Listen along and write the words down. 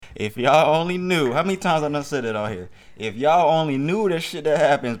If y'all only knew, how many times I done said it out here? If y'all only knew the shit that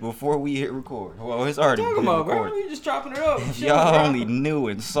happens before we hit record. Well, it's already been recorded. Bro? You just chopping it up. If y'all only knew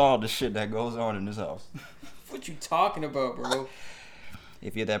and saw the shit that goes on in this house. What you talking about, bro?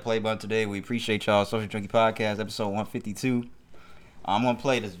 If you hit that play button today, we appreciate y'all. Social Junkie Podcast, episode 152. I'm gonna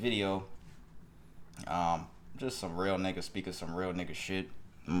play this video. Just some real niggas speaking some real nigga shit.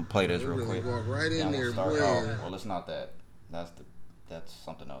 I'm gonna play this real quick. Walk right in there, boy. Well, it's not that. That's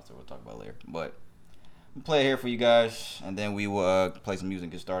something else that we'll talk about later. But I'm gonna play it here for you guys, and then we will play some music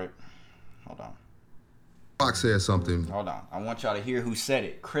and get started. Hold on. Rock said something. Hold on. I want y'all to hear who said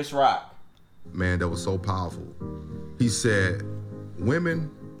it. Chris Rock. Man, that was so powerful. He said, "Women,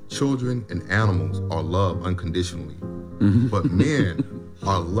 children, and animals are loved unconditionally, but men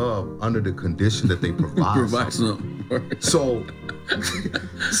are loved under the condition that they provide something." So,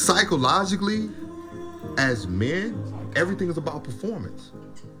 psychologically, as men, everything is about performance.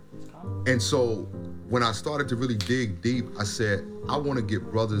 And so, when I started to really dig deep, I said, I want to get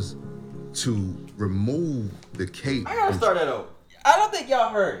brothers to remove the cape. I gotta start that over. I don't think y'all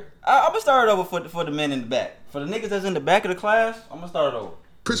heard. I'm gonna start it over for the men in the back. For the niggas that's in the back of the class, I'm gonna start it over.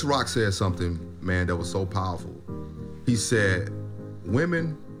 Chris Rock said something, man, that was so powerful. He said,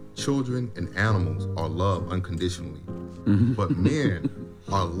 "Women, children, and animals are loved unconditionally, but men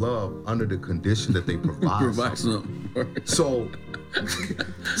are loved under the condition that they provide something." So,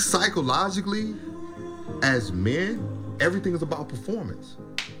 psychologically, as men, everything is about performance.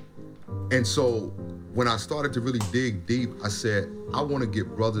 And so, when I started to really dig deep, I said, I want to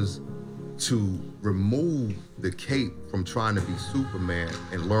get brothers to remove the cape from trying to be Superman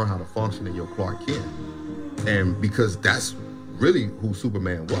and learn how to function in your Clark Kent. And because that's really who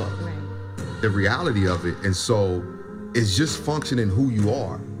Superman was, the reality of it. And so it's just functioning who you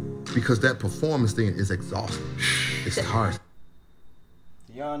are, because that performance thing is exhausting. It's hard.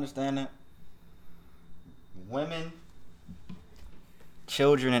 Do y'all understand that? Women,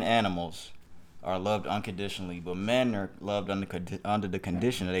 children, and animals are loved unconditionally, but men are loved under the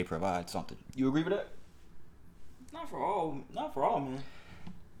condition that they provide something. You agree with that? Not for all, man.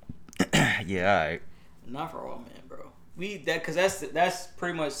 Yeah, all right. Not for all men, bro. Because that's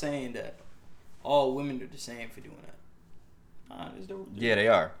pretty much saying that all women are the same for doing that. Yeah, they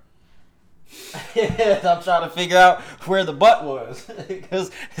are. I'm trying to figure out where the butt was,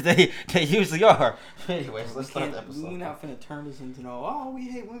 because they usually are. Anyways, let's start the episode. We're not finna turn this into we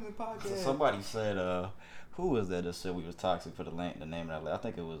hate women podcast. So somebody said, who was that said we was toxic for the name of that? I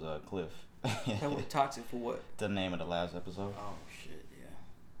think it was Cliff. That was toxic for what? The name of the last episode. Oh shit, yeah.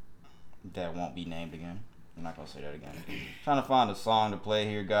 That won't be named again. I'm not gonna say that again. Trying to find a song to play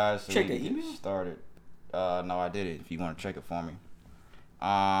here, guys. So check we the can email. Get started. No, I did it. If you want to check it for me.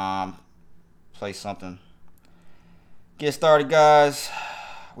 Play something. Get started, guys.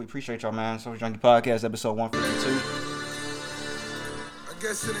 We appreciate y'all, man. Social Junkie Podcast, episode 152. I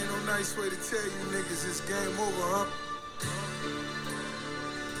guess it ain't no nice way to tell you niggas it's game over, huh?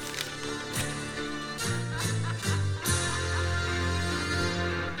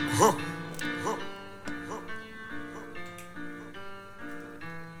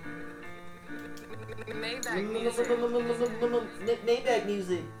 Maybach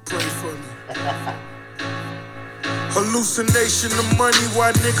music. Play for me. Hallucination of money,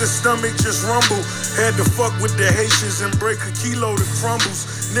 why niggas' stomach just rumble. Had to fuck with the Haitians and break a kilo to crumbles.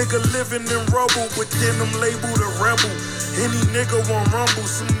 Nigga living in rubble, but then I'm labeled a rebel. Any nigga want rumble,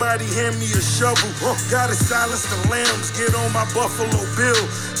 somebody hand me a shovel. Gotta silence the lambs, get on my Buffalo Bill.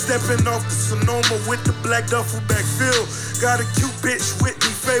 Stepping off the Sonoma with the black duffel bag fill. Got a cute bitch with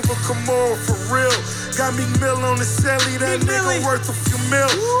me, favor Camaro for real. Got me mill on the celly, that nigga worth a few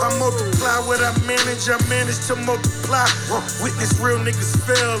mil. I multiply what I manage to multiply. Witness real niggas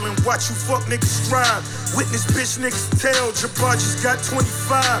fail and watch you fuck niggas strive. Witness bitch niggas tell, Jabbar just got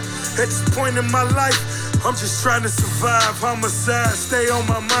 25. At this point in my life, I'm just trying to survive. Homicide, stay on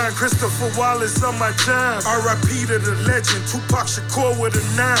my mind. Christopher Wallace on my time. R.I.P. to the legend. Tupac Shakur with a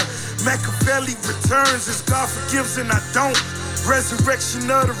 9. Machiavelli returns as God forgives and I don't. Resurrection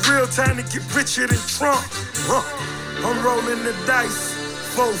of the real, time to get richer than Trump. I'm rolling the dice.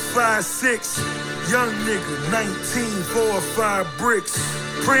 4, 5, 6. Young nigga, 19, 4 or 5 bricks.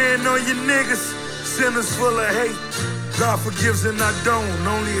 Praying on your niggas. Sinners full of hate. God forgives and I don't.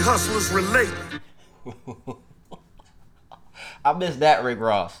 Only hustlers relate. I missed that Rick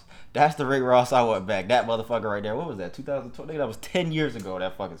Ross. That's the Rick Ross I went back. That motherfucker right there. What was that? 2020? That was 10 years ago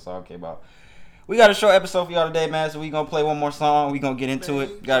that fucking song came out. We got a short episode for y'all today, man. So we gonna play one more song. We gonna get into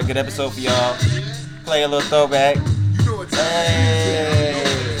it. Got a good episode for y'all. Play a little throwback. Hey,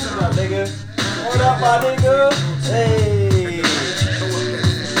 what up, nigga? What up, my nigga? Hey.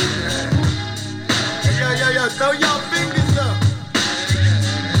 Throw your fingers up.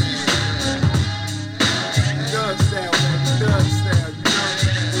 Thug style, baby, thug style, you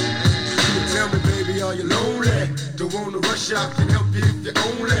know. Tell me, baby, are you lonely? Don't wanna rush out, can help you if you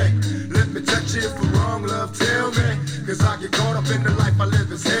only. Let me touch you if I'm wrong, love, tell me. Cause I get caught up in the life I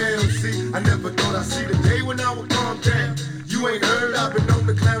live as hell. See, I never thought I'd see the day when I would calm down. You ain't heard, I've been on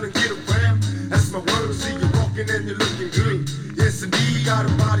the clown and get around. That's my word, see you walking and you're looking good. Yes, indeed, got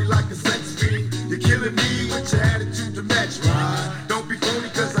a body like a sex fiend. You're killing me with your attitude to match, right? Don't be phony,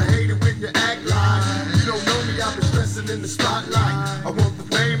 cause I hate it when you act like you don't know me, I've been stressing in the spotlight. I want the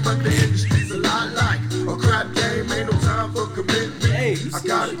fame, but the industry's a lot like a crap game, ain't no time for commitment. Hey, I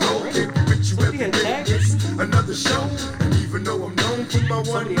gotta go, can't be with you every day. It's another show, and even though I'm known for my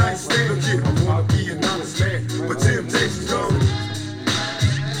one night stand, yeah, I wanna be an honest man, but temptation's gone.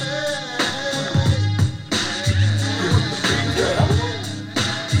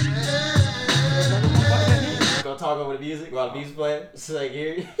 Gonna talk over the music while the music's playing so they can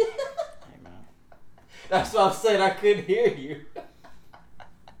hear you. Hey, man. That's what I'm saying. I couldn't hear you.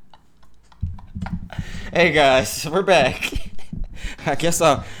 Hey guys, we're back. I guess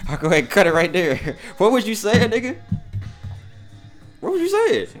I'll go ahead and cut it right there. What was you saying, nigga? What was you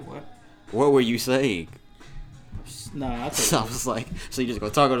saying? Say what? What were you saying? Nah, I So I told was like, so you just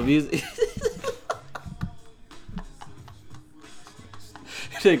gonna talk over the music?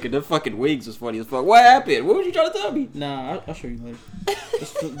 Nigga, the fucking wigs was funny as fuck. What happened? What was you trying to tell me? you. Nah, I'll show you later.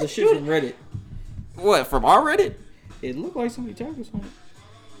 The shit from Reddit. What, from our Reddit? It looked like somebody tagged us on it.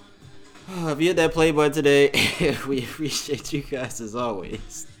 If you hit that play button today, we appreciate you guys as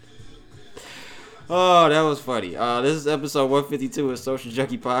always. Oh, that was funny. This is episode 152 of Social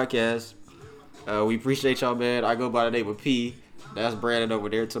Junkie Podcast. We appreciate y'all, man. I go by the name of P. That's Brandon over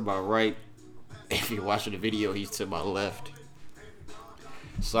there to my right. If you're watching the video, he's to my left.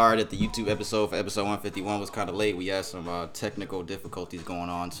 Sorry that the YouTube episode for episode 151 was kind of late. We had some technical difficulties going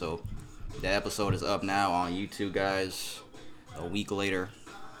on, so the episode is up now on YouTube, guys. A week later.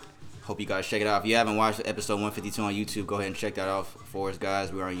 Hope you guys check it out. If you haven't watched episode 152 on YouTube, go ahead and check that out for us,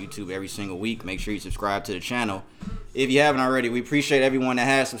 guys. We're on YouTube every single week. Make sure you subscribe to the channel. If you haven't already, we appreciate everyone that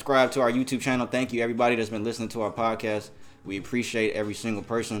has subscribed to our YouTube channel. Thank you, everybody that's been listening to our podcast. We appreciate every single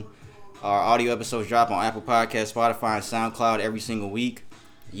person. Our audio episodes drop on Apple Podcasts, Spotify, and SoundCloud every single week.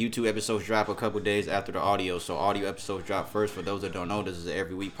 YouTube episodes drop a couple days after the audio, so audio episodes drop first. For those that don't know, this is an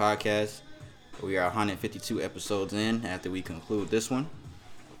every week podcast. We are 152 episodes in after we conclude this one.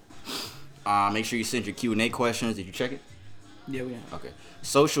 Make sure you send your Q&A questions. Did you check it? Yeah, we have. Okay.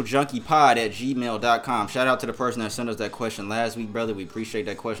 socialjunkiepod@gmail.com. Shout out to the person that sent us that question last week, brother. We appreciate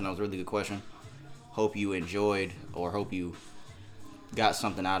that question. That was a really good question. Hope you enjoyed, or hope you got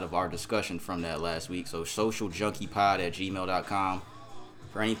something out of our discussion from that last week. So socialjunkiepod@gmail.com.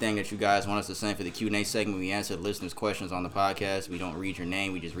 For anything that you guys want us to send for the Q&A segment, we answer the listeners' questions on the podcast. We don't read your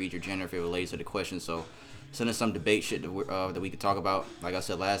name. We just read your gender if it relates to the question. So send us some debate shit that we could talk about. Like I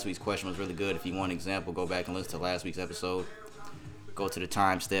said, last week's question was really good. If you want an example, go back and listen to last week's episode. Go to the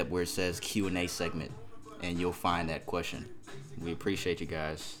time step where it says Q&A segment, and you'll find that question. We appreciate you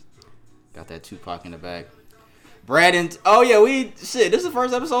guys. Got that Tupac in the back. Braden, oh yeah, this is the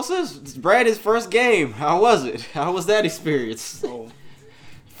first episode since Braden's first game. How was it? How was that experience? Oh.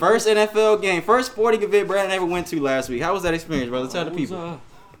 First NFL game, first sporting event Brandon ever went to last week. How was that experience, brother? Tell the people.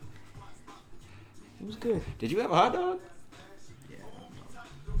 It was good. Did you have a hot dog? Yeah.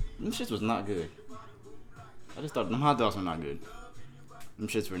 Them shits was not good. I just thought them hot dogs were not good. Them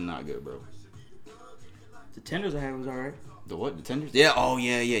shits were not good, bro. The tenders I had was alright. The what? The tenders? Yeah. Oh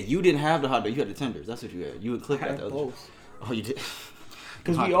yeah. You didn't have the hot dog. You had the tenders. That's what you had. You and Cliff I had had the other. both. Oh, you did.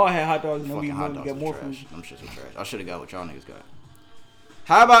 Because we all had hot dogs and then we Fucking hot wanted to dogs get more were from. trash. Them shits were trash. I should have got what y'all niggas got.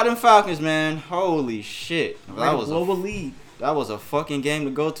 How about them Falcons, man? Holy shit. That was global lead. That was a fucking game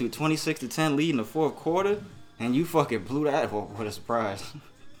to go to. 26-10 lead in the fourth quarter, and you fucking blew that. What a surprise.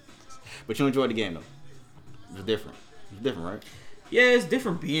 But you enjoyed the game, though. It was different. It was different, right? Yeah, it's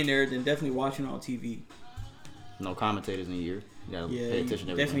different being there than definitely watching on TV. No commentators in the ear. You gotta Yeah, pay you attention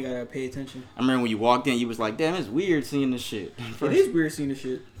to definitely everything. gotta pay attention. I remember when you walked in, you was like, damn, it's weird seeing this shit. It is weird seeing this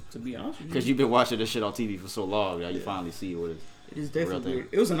shit, to be honest with you. Because you've been watching this shit on TV for so long. Now you finally see what it is. It is Real definitely thing. weird.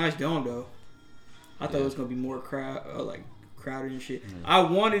 It was a nice dome though. I thought Yeah. it was gonna be more crowded and shit. I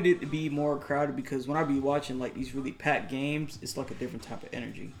wanted it to be more crowded because when I be watching like these really packed games, it's like a different type of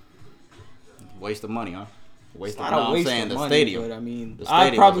energy. Waste of money, huh? Waste It's of not a I'm waste saying of the money, stadium. but I mean, The I'd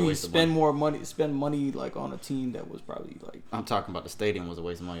stadium was a probably waste of spend more money, spend money like on a team that was probably like. I'm talking about the stadium was a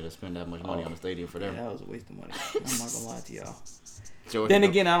waste of money to spend that much money on the stadium for Yeah, them. that was a waste of money. I'm not gonna lie to y'all. Georgia Then Dome-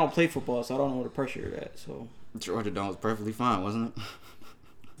 again, I don't play football, so I don't know the pressure of that. So Georgia Dome was perfectly fine, wasn't it?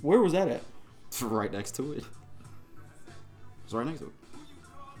 where was that at? Right next to it. It's right next to it.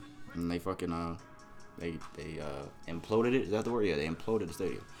 And they fucking they imploded it. Is that the word? Yeah, they imploded the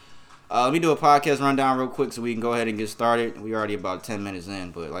stadium. Let me do a podcast rundown real quick so we can go ahead and get started. We already about 10 minutes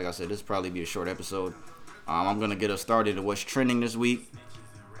in, but like I said, this will probably be a short episode. I'm gonna get us started in what's trending this week.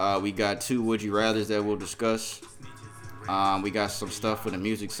 We got 2 Would You Rathers that we'll discuss. We got some stuff for the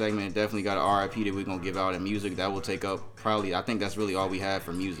music segment. Definitely got an RIP that we're gonna give out in music. That will take up probably. I think that's really all we have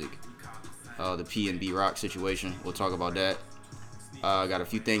for music. The P&B Rock situation. We'll talk about that. Got a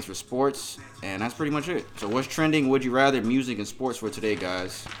few things for sports, and that's pretty much it. So what's trending? Would you rather? Music and sports for today,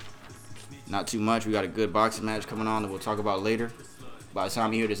 guys. Not too much. We got a good boxing match coming on that we'll talk about later. By the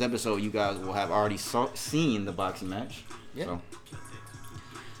time you hear this episode, you guys will have already seen the boxing match. Yeah. So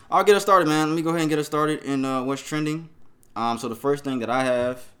I'll get us started, man. Let me go ahead and get us started in what's trending. So the first thing that I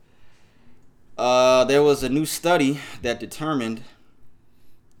have, there was a new study that determined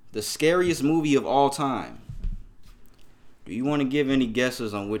the scariest movie of all time. Do you want to give any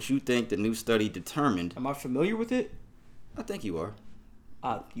guesses on what you think the new study determined? Am I familiar with it? I think you are.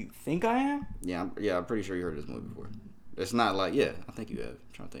 You think I am? Yeah, I'm pretty sure you heard this movie before. It's not like, yeah, I think you have. I'm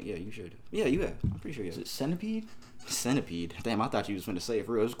trying to think. Yeah, you should. Yeah, you have. I'm pretty sure you have. Is it Centipede? Centipede. Damn, I thought you was going to say it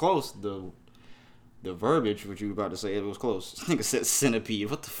for real. It was close. The verbiage, what you were about to say, it was close. I think it said centipede.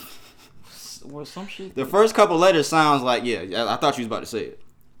 What the Or some shit? The first couple letters sounds like, yeah, I thought you was about to say it.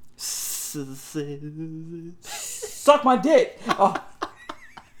 Suck my dick! Oh.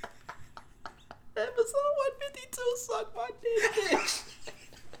 Episode 152, suck my dick.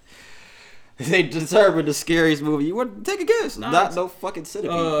 They determined the scariest movie. You want to take a guess? Nah, Not no fucking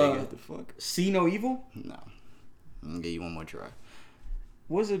centipede thing. What the fuck? See No Evil? No. I'm gonna give you one more try.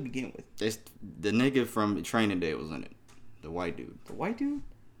 What does it begin with? It's the nigga from Training Day was in it. The white dude. The white dude?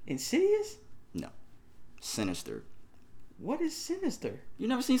 Insidious? No. Sinister. What is Sinister? You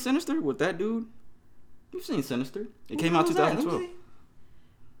never seen Sinister with that dude? You've seen Sinister. It Who came the out hell is that? Let me 2012. see.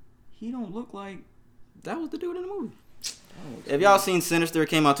 He don't look like... That was the dude in the movie. Oh, If y'all seen Sinister, it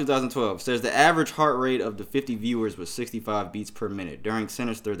came out 2012. It says the average heart rate of the 50 viewers was 65 beats per minute. During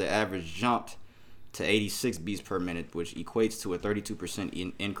Sinister, the average jumped to 86 beats per minute, which equates to a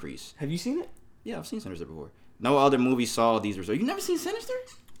 32% increase. Have you seen it? Yeah, I've seen Sinister before. No other movie saw these results. You never seen Sinister?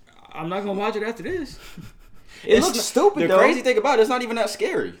 I'm not gonna watch it after this. It looks not- stupid, the though. crazy thing about it, it's not even that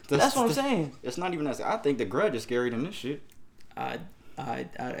scary. That's what I'm saying. It's not even that scary. I think The Grudge is scarier than this shit. I'd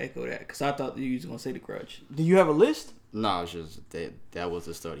echo that because I thought you was gonna say The Grudge. Do you have a list? No, it's just that was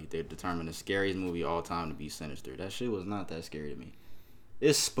the study. They determined the scariest movie of all time to be Sinister. That shit was not that scary to me.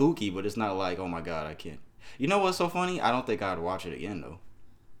 It's spooky, but it's not like, oh my god, I can't. You know what's so funny? I don't think I'd watch it again though.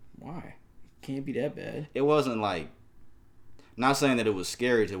 Why? Can't be that bad. It wasn't like, not saying that it was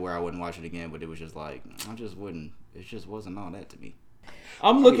scary to where I wouldn't watch it again, but it was just like, I just wouldn't. It just wasn't all that to me.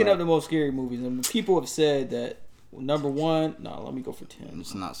 I'm looking up the most scary movies, and people have said that number 1. No, let me go for 10.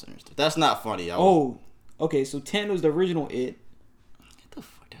 It's not Sinister. That's not funny. Okay. So 10 was the original It. What the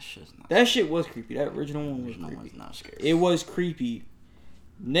fuck? That shit's not. That shit was creepy. That original one was Original creepy. one's not scary. It was creepy.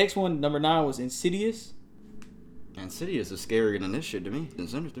 Next one, number 9, was Insidious. Insidious is scarier than this shit to me than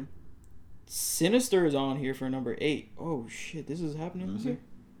Sinister. Sinister is on here for number 8. Oh shit, this is happening this Mhm. year?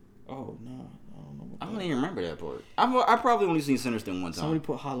 Oh no, I don't know. What I that don't is. even remember that part. I probably only seen Sinister one time. Somebody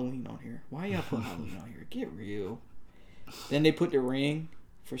put Halloween on here. Why y'all put Halloween on here? Get real. Then they put The Ring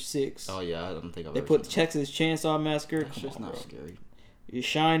for 6. Oh yeah, I don't think I've They ever put seen Texas Chainsaw Massacre. that. That's Come just on, not bro. scary. You're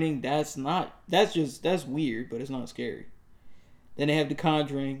Shining. That's weird, but it's not scary. Then they have The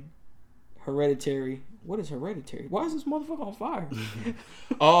Conjuring, Hereditary. What is Hereditary? Why is this motherfucker on fire?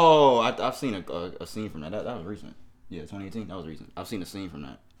 Oh, I've seen a scene from that. That was recent. Yeah, 2018. That was recent. I've seen a scene from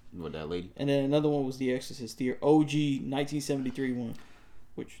that with that lady. And then another one was The Exorcist, the OG 1973 one,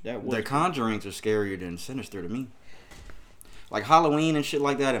 which that was. The Conjurings are scarier than Sinister to me. Like Halloween and shit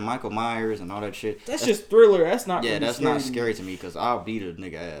like that, and Michael Myers and all that shit. That's just thriller. That's not. Yeah, really that's not to me. scary to me because I'll beat a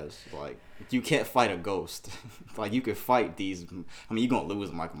nigga ass. Like, you can't fight a ghost. Like, you could fight these. I mean, you're going to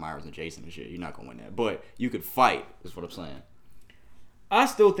lose Michael Myers and Jason and shit. You're not going to win that. But you could fight, is what I'm saying. I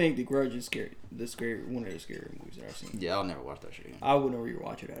still think The Grudge is scary. One of the scary movies that I've seen. Yeah, I'll never watch that shit again. I wouldn't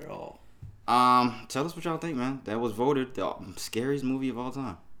rewatch it at all. Tell us what y'all think, man. That was voted the scariest movie of all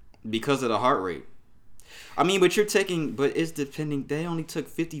time because of the heart rate. I mean, but it's depending. They only took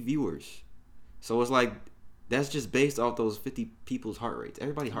 50 viewers, so it's like that's just based off those 50 people's heart rates.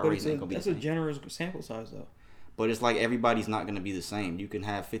 Everybody's heart But rate ain't gonna be the that's a same. generous sample size, though. But it's like everybody's not gonna be the same. You can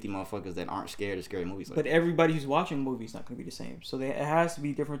have 50 motherfuckers that aren't scared of scary movies. Like But everybody who's watching the movie is not going to be the same. So it has to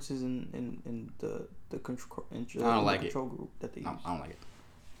be differences in the control. I don't like it. Control group that they use. I don't like it.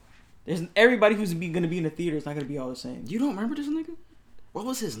 There's everybody who's going to be in the theater is not going to be all the same. You don't remember this nigga? What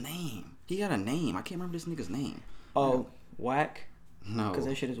was his name? He got a name. I can't remember this nigga's name. Oh, Whack? No. Because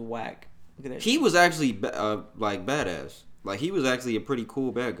that shit is whack. Look at that. He was actually like badass. Like he was actually a pretty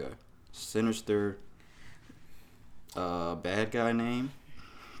cool bad guy. Sinister bad guy name.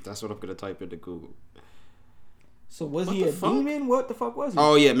 That's what I'm gonna type into Google. So was What he the a fuck? demon? What the fuck was he?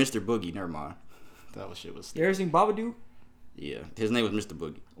 Oh yeah, Mr. Boogie. Never mind. That was shit was. You ever seen Babadook? Yeah, his name was Mr.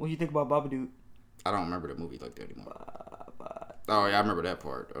 Boogie. What do you think about Babadook? I don't remember the movie like that anymore. Oh yeah, I remember that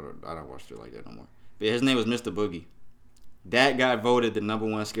part. I don't watch it like that no more. But yeah, his name was Mr. Boogie. That guy voted the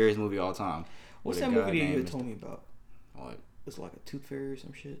 #1 scariest movie of all time. What's with a that guy movie that you named had told me about? What? It's like a tooth fairy or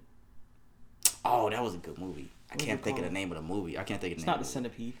some shit. Oh, that was a good movie. I What's can't it think of the called? name of the movie. I can't think of It's the name. not the of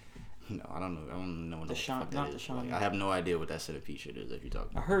centipede. No, I don't know. I don't know what The the Shine- fuck not that the is. Shining. Like, I have no idea what that centipede shit is that you're talking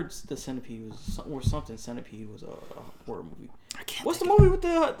I about. heard the centipede or something. Centipede was a horror movie. I can't. What's the think movie with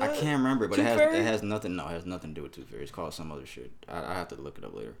the I can't remember, but Tooth it Fairy? has nothing. No, it has nothing to do with Tooth Fairy. It's called some other shit. I have to look it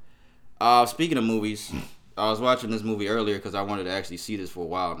up later. Speaking of movies, I was watching this movie earlier because I wanted to actually see this for a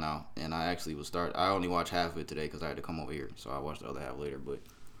while now, and I actually I only watched half of it today because I had to come over here, so I watched the other half later. But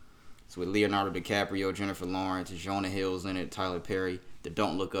it's with Leonardo DiCaprio, Jennifer Lawrence, Jonah Hill's in it, Tyler Perry. The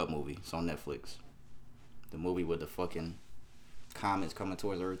Don't Look Up movie. It's on Netflix. The movie with the fucking comets coming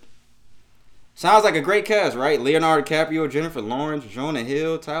towards Earth. Sounds like a great cast, right? Leonardo DiCaprio, Jennifer Lawrence, Jonah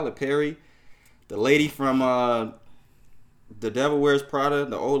Hill, Tyler Perry, the lady from The Devil Wears Prada,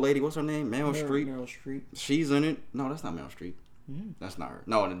 the old lady, what's her name? Meryl Streep. Meryl Streep. She's in it. No, that's not Meryl Streep. Mm. That's not her.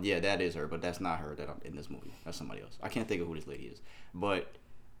 No, yeah, that is her, but that's not her that I'm in this movie. That's somebody else. I can't think of who this lady is. But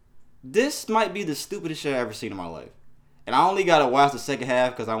this might be the stupidest shit I've ever seen in my life. And I only gotta watch the second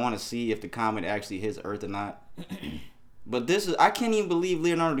half because I want to see if the comet actually hits Earth or not. But I can't even believe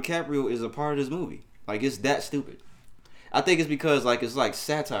Leonardo DiCaprio is a part of this movie. Like, it's that stupid. I think it's because it's like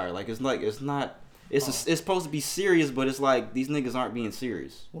satire. Like it's not. It's supposed to be serious, but it's like these niggas aren't being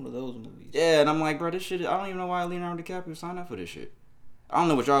serious. One of those movies. Yeah, and I'm like, bro, this shit. I don't even know why Leonardo DiCaprio signed up for this shit. I don't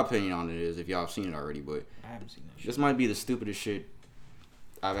know what y'all opinion on it is if y'all have seen it already, but I haven't seen that shit. this might be the stupidest shit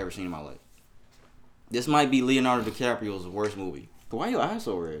I've ever seen in my life. This might be Leonardo DiCaprio's worst movie. But why your eyes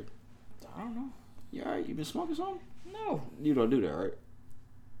so red? I don't know. You alright? You been smoking something? No. You don't do that, right?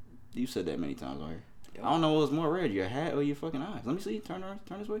 You said that many times on here. I don't know what was more red, your hat or your fucking eyes. Let me see. Turn around.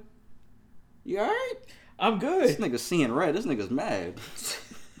 Turn this way. You alright? I'm This good. nigga's seeing red. This nigga's mad.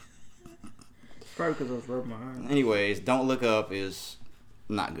 Probably because I was rubbing my eyes. Anyways, Don't Look Up is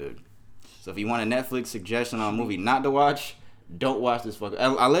not good. So if you want a Netflix suggestion on a movie not to watch, don't watch this fucking...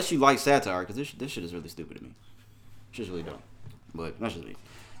 Unless you like satire, because this shit is really stupid to me. Shit's really dumb. But that's just me.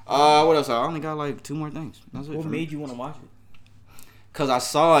 What else? I only got like 2 more things. That's it. What for me. made you want to watch it? Because I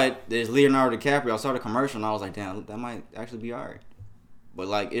saw it, there's Leonardo DiCaprio. I saw the commercial and I was like, damn, that might actually be alright. But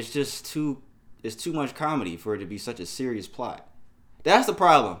like, it's too much comedy for it to be such a serious plot. That's the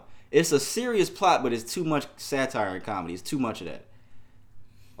problem. It's a serious plot, but it's too much satire and comedy. It's too much of that.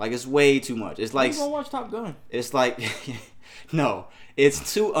 Like, it's way too much. It's like... You gonna watch Top Gun? It's like... No.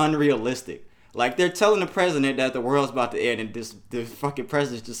 It's too unrealistic. Like, they're telling the president that the world's about to end and the fucking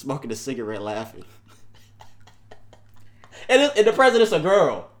president's just smoking a cigarette laughing. and the president's a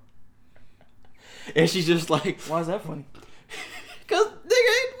girl. And she's just like... Why is that funny? Because, nigga, we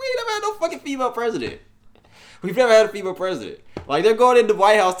ain't never had no fucking female president. We've never had a female president. Like, they're going into the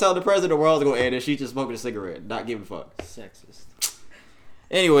White House telling the president the world's going to end and she's just smoking a cigarette, not giving a fuck. Sexist.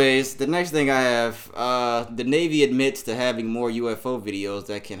 Anyways, the next thing I have, the Navy admits to having more UFO videos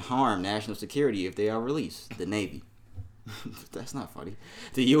that can harm national security if they are released. The Navy. That's not funny.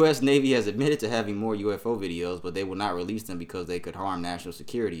 The U.S. Navy has admitted to having more UFO videos, but they will not release them because they could harm national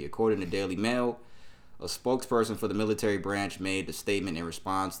security. According to Daily Mail, a spokesperson for the military branch made the statement in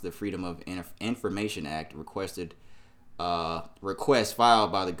response to the Freedom of Information Act request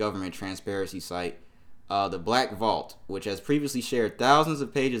filed by the government transparency site, the Black Vault, which has previously shared thousands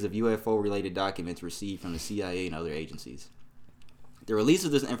of pages of UFO-related documents received from the CIA and other agencies. The release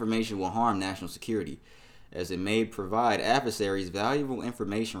of this information will harm national security, as it may provide adversaries valuable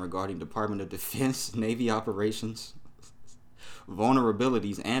information regarding Department of Defense, Navy operations,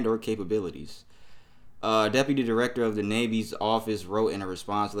 vulnerabilities, and or capabilities. Deputy Director of the Navy's office wrote in a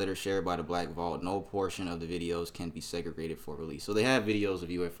response letter shared by the Black Vault, no portion of the videos can be segregated for release. So they have videos of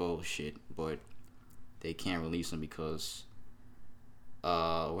UFO shit, but they can't release them because,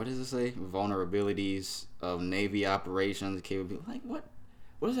 what does it say? Vulnerabilities of Navy operations, capability. Like, what?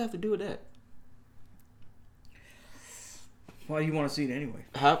 What does that have to do with that? Why do you want to see it anyway?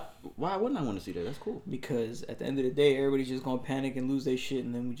 Why wouldn't I want to see that? That's cool. Because at the end of the day, everybody's just gonna panic and lose their shit,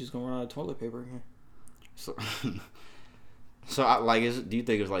 and then we just gonna run out of toilet paper again. So, do you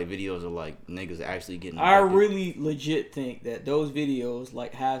think it's like videos of like niggas actually getting? I abducted? really legit think that those videos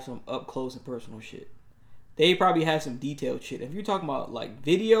like have some up close and personal shit. they probably have some detailed shit. If you're talking about like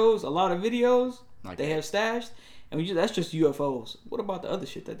videos, a lot of videos Like they that. have stashed, and that's just UFOs. What about the other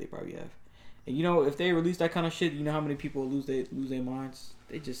shit that they probably have? And you know, if they release that kind of shit, you know how many people lose their minds.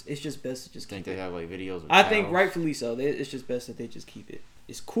 It's just best to just Think keep they it. have like videos. Of I think cows? rightfully so. It's just best that they just keep it.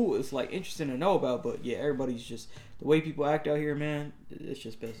 It's cool. It's like interesting to know about, but yeah, everybody's just the way people act out here, man. It's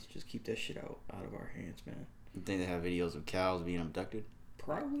just best to just keep that shit out of our hands, man. You think they have videos of cows being abducted?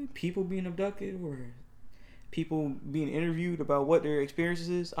 Probably people being abducted or people being interviewed about what their experiences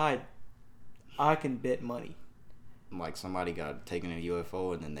is. I can bet money. Like somebody got taken in a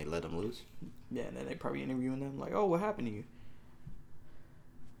UFO and then they let them loose. Yeah, and then they probably interviewing them like, oh, what happened to you?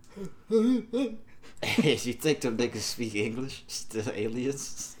 If you think them niggas speak English to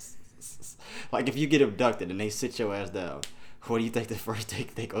aliens, like if you get abducted and they sit your ass down, what do you think the first thing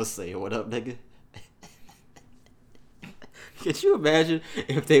they gonna say? What up, nigga? Could you imagine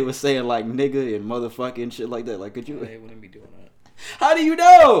if they were saying like nigga and motherfucking shit like that? Like, could you? They wouldn't be doing that. How do you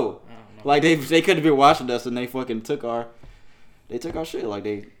know? I don't know. Like they could have been watching us and they fucking took our shit. Like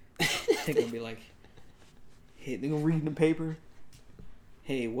they. They're gonna be like, hey, they're gonna read the paper.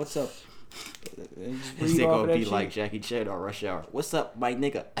 Hey, what's up? And just Is read it off gonna of that be shit. like Jackie Chan or Rush Hour? What's up, my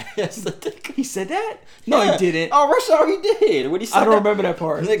nigga? He said that? No, Yeah. he didn't. Oh, Rush Hour, he did. When he I don't remember that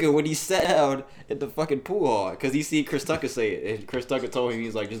part. Nigga, when he sat down at the fucking pool hall, because he seen Chris Tucker say it, and Chris Tucker told him,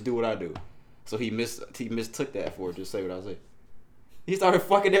 he's like, just do what I do. So he mistook that for just say what I say. He started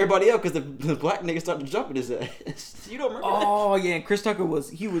fucking everybody up because the black nigga started jumping his ass. You don't remember that? Oh yeah, and Chris Tucker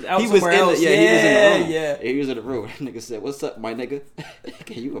was out He was somewhere in else. the, yeah, he was in the room. Yeah. He was in the room. That nigga said, what's up, my nigga?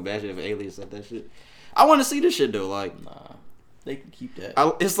 Can you imagine if an alien said that shit? I want to see this shit, though. Like, Nah, they can keep that.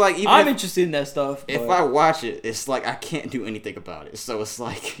 it's like, even I'm if, interested in that stuff. if but- I watch it, it's like I can't do anything about it. So it's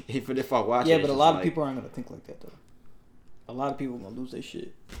like, even if I watch it, yeah, it's but a just lot of like- people aren't gonna think like that though. A lot of people gonna lose their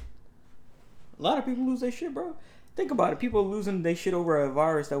shit. A lot of people lose their shit, bro. Think about it. People are losing their shit over a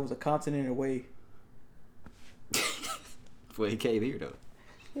virus that was a continent away. Well, he came here, though.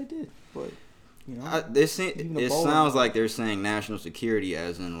 It did, but you know, Even the It Ebola. sounds like they're saying national security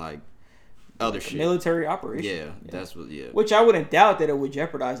as in, like, other like a shit. military operation. Yeah, that's what, yeah. Which I wouldn't doubt that it would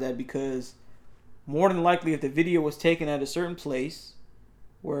jeopardize that because more than likely, if the video was taken at a certain place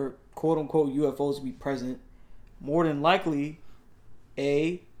where quote unquote UFOs would be present, more than likely,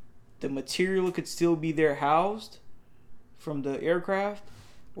 the material could still be there housed from the aircraft,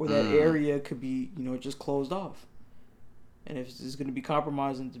 or that area could be, just closed off. And if it's going to be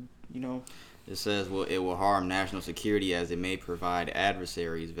compromising, It says, well, it will harm national security as it may provide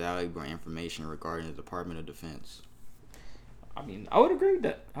adversaries valuable information regarding the Department of Defense. I mean, I would agree with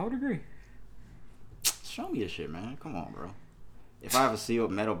that. I would agree. Show me this shit, man. Come on, bro. If I ever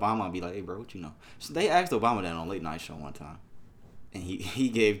met Obama, I'd be like, hey, bro, what you know? So they asked Obama that on Late Night Show one time. And he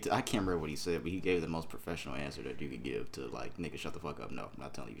gave, I can't remember what he said, but he gave the most professional answer that you could give to, like, nigga, shut the fuck up. No, I'm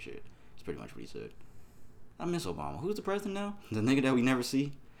not telling you shit. It's pretty much what he said. I miss Obama. Who's the president now? The nigga that we never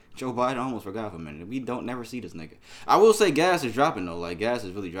see? Joe Biden. I almost forgot for a minute. We don't never see this nigga. I will say gas is dropping, though. Like, gas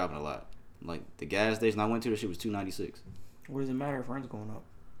is really dropping a lot. Like, the gas station I went to, the shit was $2.96. What does it matter if rent's going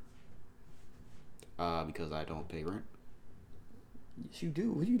up? Because I don't pay rent. Yes, you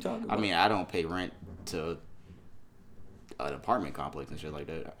do. What are you talking about? I mean, I don't pay rent to an apartment complex and shit like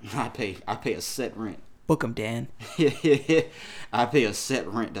that. I pay a set rent. book him, Dan. I pay a set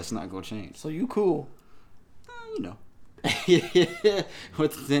rent that's not gonna change. So you cool. You know.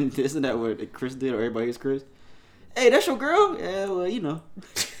 Then isn't that what Chris did or everybody is Chris? Hey, that's your girl? Yeah, well, you know.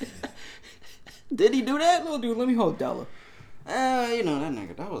 Did he do that? Little dude, let me hold Dollar. You know, that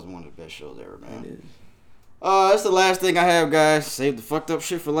nigga, that was one of the best shows ever, man. It is. That's the last thing I have, guys. Save the fucked up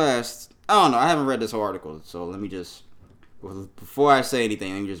shit for last. I don't know. I haven't read this whole article, so let me just... Before I say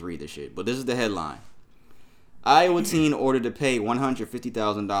anything, let me just read this shit. But this is the headline. Iowa teen ordered to pay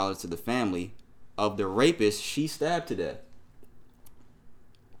 $150,000 to the family of the rapist she stabbed to death.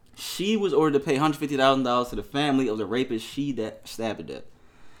 She was ordered to pay $150,000 to the family of the rapist she stabbed to death.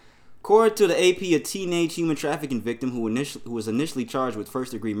 According to the AP, a teenage human trafficking victim who was initially charged with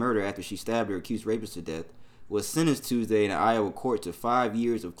first-degree murder after she stabbed her accused rapist to death was sentenced Tuesday in an Iowa court to 5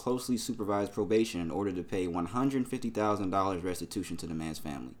 years of closely supervised probation in order to pay $150,000 restitution to the man's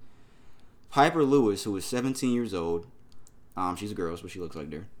family. Piper Lewis, who is 17 years old, she's a girl, that's what she looks like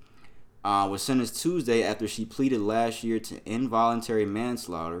there, was sentenced Tuesday after she pleaded last year to involuntary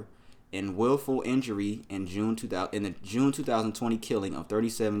manslaughter and willful injury in the June 2020 killing of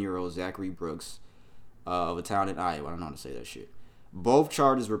 37-year-old Zachary Brooks of a town in Iowa. I don't know how to say that shit. Both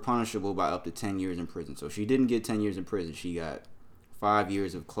charges were punishable by up to 10 years in prison. So she didn't get 10 years in prison. She got 5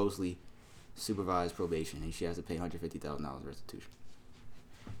 years of closely supervised probation, and she has to pay $150,000 restitution.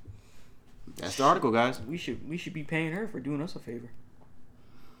 That's the article, guys. We should be paying her for doing us a favor.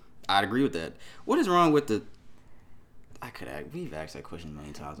 I'd agree with that. What is wrong with the? We've asked that question a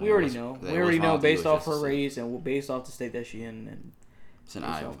million times. We already know. We already know based off her race and based off the state that she in, and it's in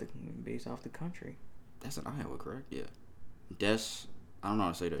Iowa. Based off the country. That's in Iowa, correct? Yeah. I don't know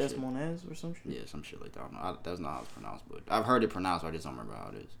how to say that. Des Moines or some shit. Yeah, some shit like that. I don't know. That's not how it's pronounced, but I've heard it pronounced. I just don't remember how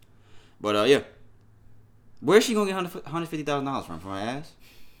it is. But yeah, where's she gonna get $150,000 from? From her ass?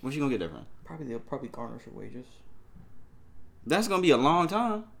 Where's she gonna get that from? They'll probably garnish her wages. That's gonna be a long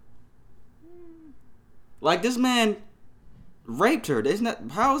time. Like, this man raped her.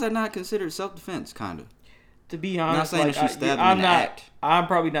 How is that not considered self-defense? Kind of. To be honest, I'm not saying like, that she stabbed him in the act. I'm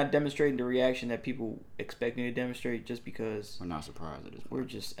probably not demonstrating the reaction that people expect me to demonstrate, just because we're not surprised at this point. We're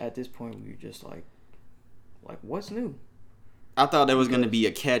just at this point. We're just like what's new? I thought there was going to be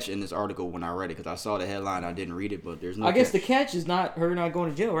a catch in this article when I read it, because I saw the headline. I didn't read it, but there's no. I guess the catch is not her not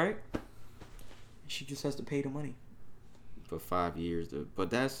going to jail, right? She just has to pay the money for 5 years, but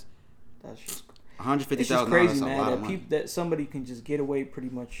that's just $150,000. It's just crazy, a man. lot of money. That somebody can just get away pretty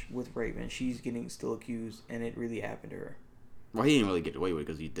much with rape, and she's getting still accused, and it really happened to her. Well, he didn't really get away with it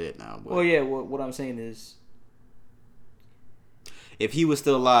because he's dead now. But well, yeah. What I'm saying is, if he was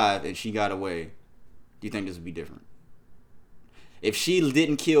still alive and she got away, do you think this would be different? If she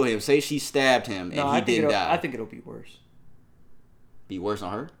didn't kill him, say she stabbed him and he didn't die. I think it'll be worse. Be worse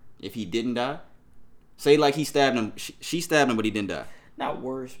on her? If he didn't die? Say like he stabbed him, she stabbed him, but he didn't die. Not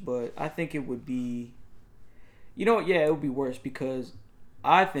worse, but I think it would be... You know what? Yeah, it would be worse, because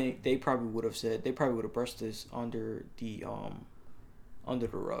I think they probably would have brushed this under the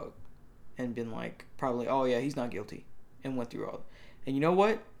rug and been like, probably, oh yeah, he's not guilty, and went through all. And you know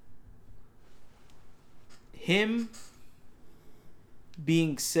what? Him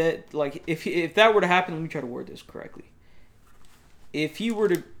being said, like, if that were to happen, let me try to word this correctly. If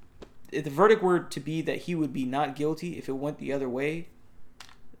the verdict were to be that he would be not guilty, if it went the other way,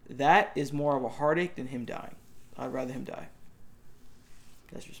 that is more of a heartache than him dying. I'd rather him die.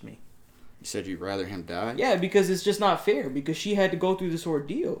 That's just me. You said you'd rather him die? Yeah, because it's just not fair. Because she had to go through this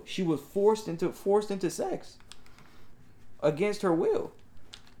ordeal. She was forced into sex against her will.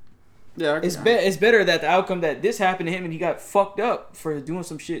 Yeah, it's better that the outcome that this happened to him and he got fucked up for doing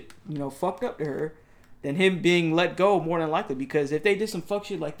some shit, fucked up to her, than him being let go more than likely. Because if they did some fuck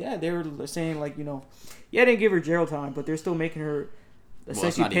shit like that, they were saying like, yeah, they didn't give her jail time, but they're still making her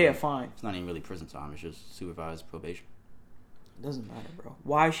essentially pay a fine. It's not even really prison time. It's just supervised probation. It doesn't matter, bro.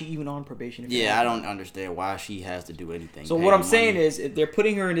 Why is she even on probation? Yeah, I don't understand why she has to do anything. So what I'm saying is, if they're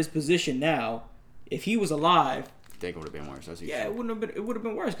putting her in this position now, if he was alive, I think it would have been worse. Yeah, it would have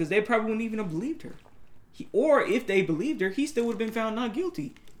been worse, because they probably wouldn't even have believed her. Or if they believed her, he still would have been found not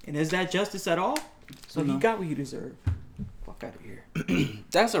guilty. And is that justice at all? So he got what you deserve. Fuck out of here.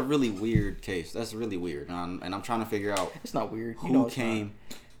 That's a really weird case. That's really weird, and I'm trying to figure out. It's not weird. Who came?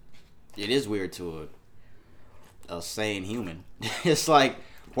 It is weird to a sane human. It's like,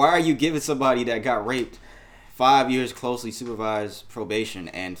 why are you giving somebody that got raped 5 years closely supervised probation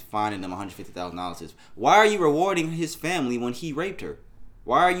and fining them $150,000? Why are you rewarding his family when he raped her?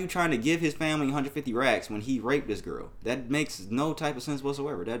 Why are you trying to give his family 150 racks when he raped this girl? That makes no type of sense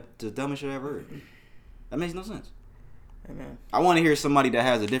whatsoever. That's the dumbest shit I've ever heard. That makes no sense. Amen. I want to hear somebody that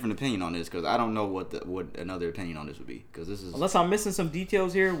has a different opinion on this, because I don't know what another opinion on this would be. Because this is, unless I'm missing some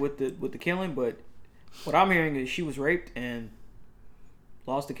details here with the killing, but what I'm hearing is she was raped and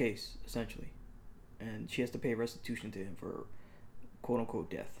lost the case essentially, and she has to pay restitution to him for quote unquote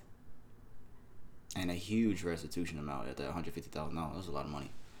death. And a huge restitution amount at that $150,000. That's a lot of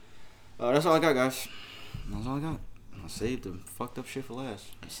money. That's all I got, guys. That's all I got. I'll save the fucked up shit for last.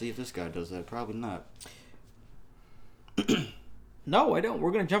 Let's see if this guy does that. Probably not. No, I don't.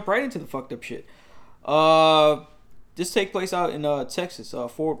 We're gonna jump right into the fucked up shit. This takes place out in Texas.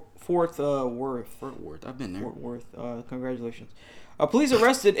 Fort Worth. Fort Worth. I've been there. Fort Worth. Congratulations. Police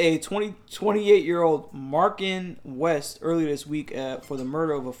arrested a 28-year-old Markin West earlier this week for the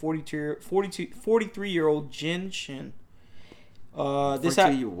murder of a 43-year-old Jin Shin.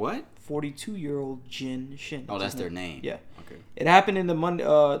 What? 42-year-old Jin Shin. Oh, that's their name. Yeah. Okay. It happened in the morning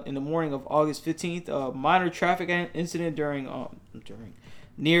of August 15th. A minor traffic incident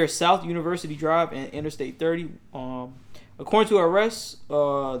near South University Drive and Interstate 30. According to arrests,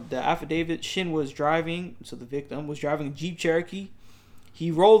 the affidavit, Shin was driving. So the victim was driving a Jeep Cherokee. He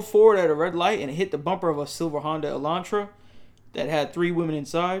rolled forward at a red light and hit the bumper of a silver Honda Elantra that had 3 women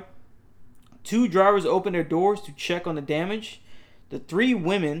inside. 2 drivers opened their doors to check on the damage. The 3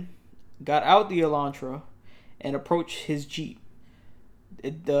 women got out the Elantra and approached his Jeep.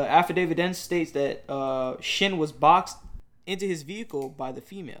 The affidavit then states that Shin was boxed into his vehicle by the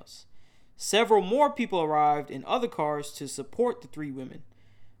females. Several more people arrived in other cars to support the 3 women.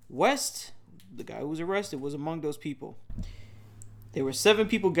 West, the guy who was arrested, was among those people. There were 7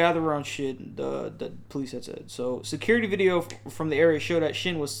 people gathered around Shin, the police had said. So, security video from the area showed that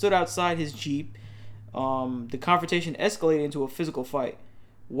Shin was stood outside his Jeep. The confrontation escalated into a physical fight.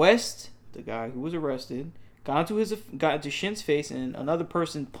 West, the guy who was arrested, got into Shin's face, and another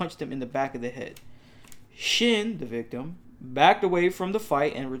person punched him in the back of the head. Shin, the victim, backed away from the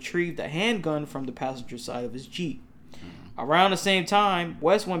fight and retrieved a handgun from the passenger side of his Jeep. Around the same time,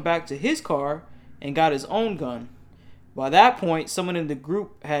 West went back to his car and got his own gun. By that point, someone in the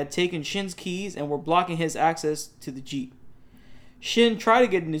group had taken Shin's keys and were blocking his access to the Jeep. Shin tried to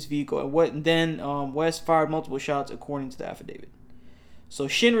get in his vehicle, and then West fired multiple shots, according to the affidavit. So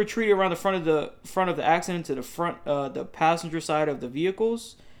Shin retreated around the front of the accident to the passenger side of the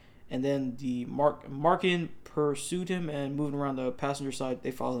vehicles, and then the Markin pursued him and moved around the passenger side.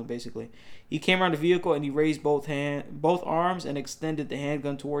 They followed him basically. He came around the vehicle and he raised both arms and extended the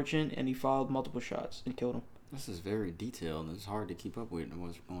handgun towards Shin, and he fired multiple shots and killed him. This is very detailed. It's hard to keep up with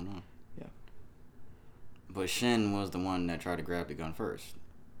what's going on. Yeah. But Shin was the one that tried to grab the gun first.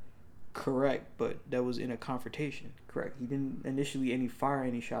 Correct, but that was in a confrontation. Correct. He didn't initially fire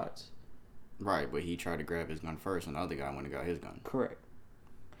any shots. Right, but he tried to grab his gun first, and the other guy went and got his gun. Correct.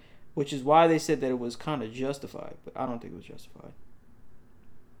 Which is why they said that it was kind of justified, but I don't think it was justified.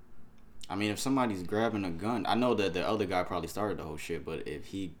 I mean, if somebody's grabbing a gun, I know that the other guy probably started the whole shit, but if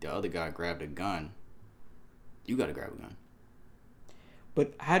the other guy grabbed a gun, you gotta grab a gun.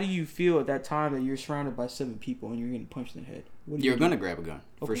 But how do you feel at that time that you're surrounded by 7 people and you're getting punched in the head? You're gonna grab a gun,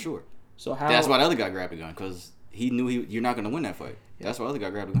 for sure. So how? That's why the other guy grabbed a gun, because he knew you're not gonna win that fight. Yeah. That's why the other guy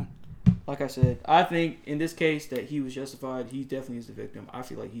grabbed a gun. Like I said, I think in this case that he was justified. He definitely is the victim. I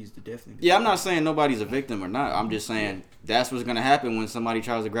feel like he's definitely. Yeah, I'm not saying nobody's a victim or not. I'm just saying that's what's gonna happen when somebody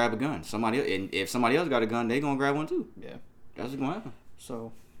tries to grab a gun. And if somebody else got a gun, they gonna grab one too. Yeah, that's what's gonna happen.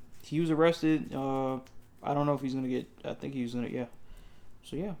 So he was arrested. I don't know if he's gonna get. I think he was gonna. Yeah.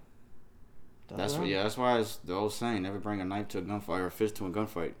 So yeah. That's why it's the old saying: never bring a knife to a gunfight or a fist to a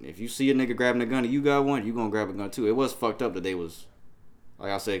gunfight. If you see a nigga grabbing a gun and you got one, you gonna grab a gun too. It was fucked up that they was.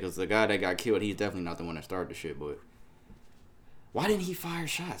 Like I said, because the guy that got killed, he's definitely not the one that started the shit. But why didn't he fire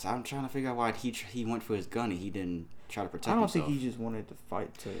shots? I'm trying to figure out why he went for his gun and he didn't try to protect himself. I don't think he just wanted to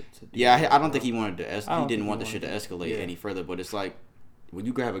fight to yeah, I don't think he wanted to. He didn't want the shit to escalate any further. But it's like when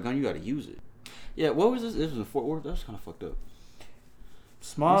you grab a gun, you got to use it. Yeah, what was this? This was in Fort Worth. That's kind of fucked up.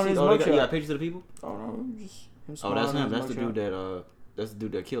 Smiling his mugshot. You got pictures of the people? Oh no, just him. Oh, that's him. That's the dude that. That's the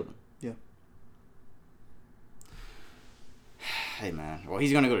dude that killed him. Yeah. Hey man, well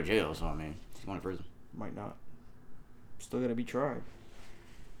he's gonna go to jail, so I mean he's going to prison. Might not. Still gotta be tried.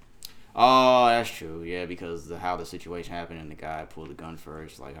 Oh, that's true. Yeah, because how the situation happened and the guy pulled the gun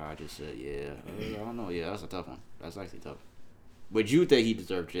first, like how I just said. Yeah, I don't know. Yeah, that's a tough one. That's actually tough. But you think he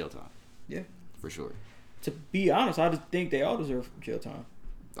deserved jail time? Yeah, for sure. To be honest, I just think they all deserve jail time.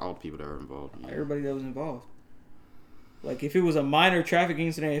 All the people that were involved. Yeah. Everybody that was involved. Like if it was a minor traffic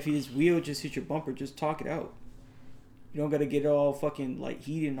incident, if his wheel just hit your bumper, just talk it out. You don't gotta get all fucking like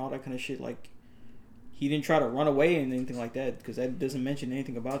heated and all that kind of shit. Like he didn't try to run away and anything like that because that doesn't mention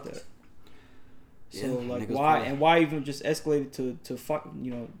anything about that. So yeah, like why even just escalated to fight?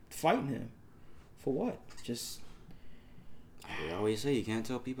 Fighting him for what? Just. I always say you can't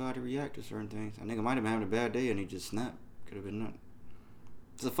tell people how to react to certain things. I think I might have been having a bad day and he just snapped. Could have been that.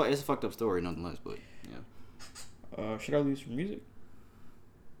 It's a fucked up story nonetheless, but yeah. Should I leave some music?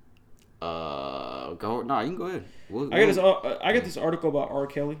 Go. Nah, you can go ahead. I got this article about R.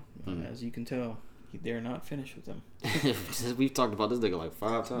 Kelly. As you can tell, they're not finished with him. We've talked about this nigga like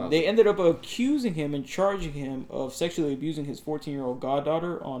 5 times. They ended up accusing him and charging him of sexually abusing his 14-year-old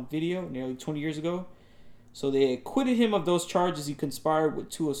goddaughter on video nearly 20 years ago. So they acquitted him of those charges. He conspired with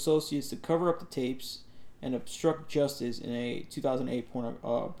 2 associates to cover up the tapes and obstruct justice in a 2008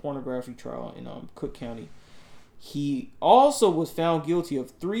 pornography trial in Cook County. He also was found guilty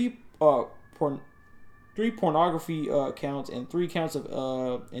of 3 pornography counts and 3 counts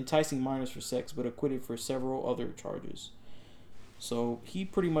of enticing minors for sex, but acquitted for several other charges. So he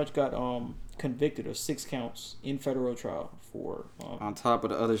pretty much got convicted of 6 counts in federal trial for on top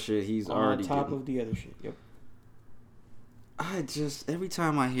of the other shit he's already on top of the other shit. Yep. Every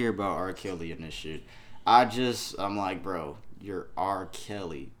time I hear about R. Kelly and this shit, I'm like, bro, you're R.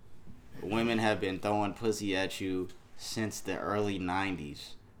 Kelly. Women have been throwing pussy at you since the early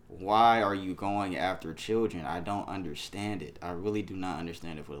 90s. Why are you going after children? I don't understand it. I really do not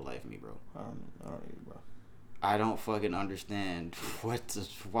understand it for the life of me, bro. I don't either, bro. I don't fucking understand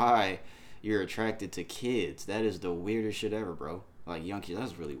why you're attracted to kids. That is the weirdest shit ever, bro. Like young kids,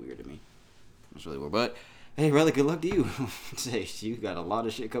 that's really weird to me. That's really weird. But hey, brother, good luck to you. Say, you got a lot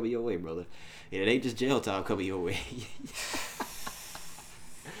of shit coming your way, brother. It ain't just jail time coming your way.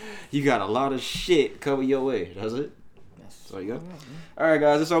 You got a lot of shit coming your way, does it? That's all you got. All right,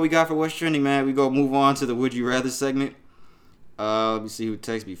 guys, that's all we got for What's Trending, man. We go move on to the Would You Rather segment. Let me see who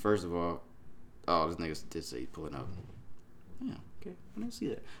texted me first of all. Oh, this nigga did say he's pulling up. Yeah, okay. I didn't see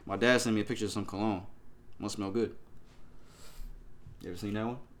that. My dad sent me a picture of some cologne. Must smell good. You ever seen that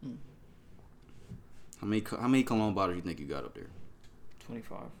one? How many cologne bottles you think you got up there?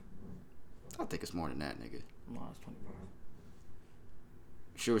 25. I think it's more than that, nigga. No, it's 25.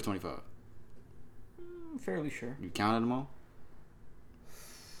 Sure it's 25. I'm fairly sure. You counted them all?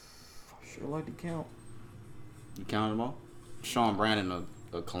 I sure like to count. You counted them all? Sean Brandon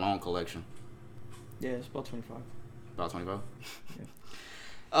a cologne collection. Yeah, it's about 25. About 25? Yeah.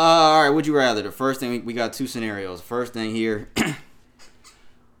 All right, would you rather? The first thing, we got two scenarios. First thing here.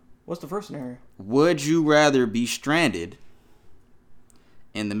 What's the first scenario? Would you rather be stranded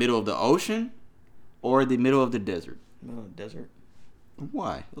in the middle of the ocean or the middle of the desert? Middle of the desert.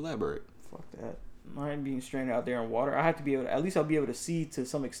 Why? Elaborate. Fuck that. I ain't being stranded out there in water. I have to be able to, at least I'll be able to see to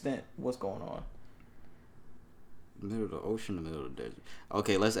some extent what's going on. The middle of the ocean, the middle of the desert.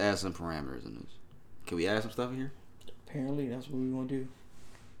 Okay, let's add some parameters in this. Can we add some stuff in here? Apparently, that's what we want to do.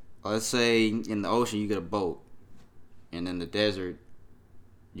 Let's say in the ocean you get a boat, and in the desert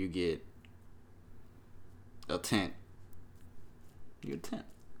you get a tent. You get a tent.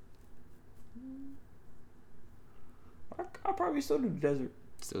 I'll probably still do the desert.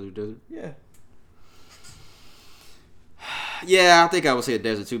 Still do desert? Yeah. Yeah, I think I would say a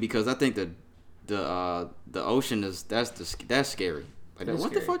desert too because I think the ocean is that's scary. Like It is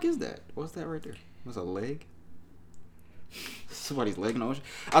what the scary. fuck is that? What's that right there? What's a leg? Somebody's leg in the ocean.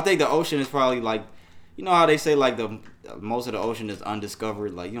 I think the ocean is probably like, you know how they say like the most of the ocean is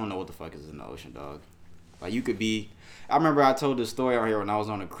undiscovered. Like you don't know what the fuck is in the ocean, dog. Like you could be. I remember I told this story out here when I was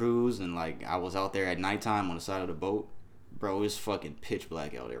on a cruise and like I was out there at nighttime on the side of the boat, bro. It's fucking pitch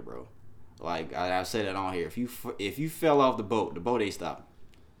black out there, bro. Like I said it on here. If you fell off the boat ain't stopping.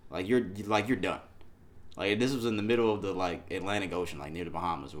 Like you're done. Like this was in the middle of the like Atlantic Ocean, like near the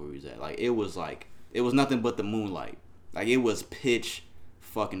Bahamas where we was at. Like it was nothing but the moonlight. Like it was pitch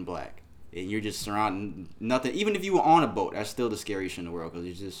fucking black, and you're just surrounded nothing. Even if you were on a boat, that's still the scariest shit in the world because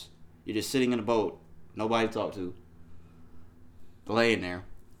you're just sitting in a boat, nobody to talk to, laying there.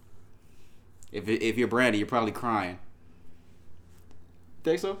 If you're Brandy, you're probably crying.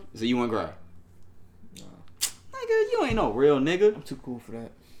 Think so? So you wouldn't cry? No. Nigga, you ain't no real nigga. I'm too cool for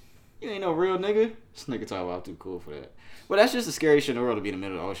that. You ain't no real nigga. This nigga talking about I'm too cool for that. But that's just the scariest shit in the world to be in the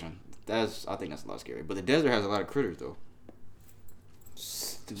middle of the ocean. I think that's a lot scary. But the desert has a lot of critters though.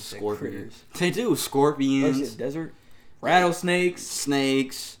 Scorpions. They do. Scorpions. What is it, desert? Rattlesnakes.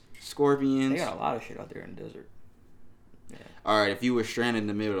 Snakes. Scorpions. They got a lot of shit out there in the desert. Yeah. Alright, if you were stranded in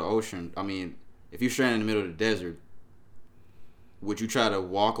the middle of the ocean, if you're stranded in the middle of the desert, would you try to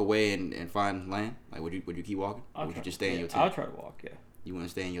walk away and find land? Like, would you keep walking? Or would you just stay in your tent? I'll try to walk, yeah. You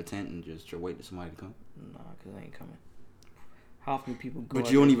wouldn't stay in your tent and just wait for somebody to come? Nah, because they ain't coming. How often people go?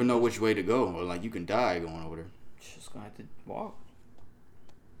 But you don't even know which way to go. Or, like, you can die going over there. Just gonna have to walk.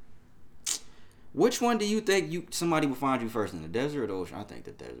 Which one do you think somebody would find you first, in the desert or the ocean? I think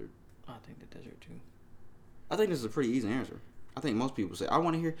the desert. I think the desert, too. I think this is a pretty easy answer. I think most people say, I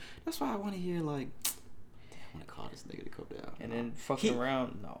want to hear... That's why I want to hear, like... Damn, I want to call this nigga to come down. And then fucking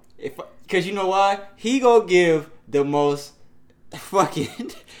around, no. Because you know why? He gonna give the most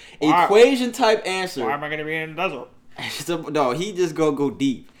fucking equation-type answer. Why am I gonna be in the desert? No, he just go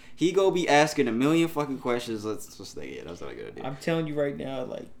deep. He go be asking a million fucking questions. Let's just think it. That's not a good idea. I'm telling you right now,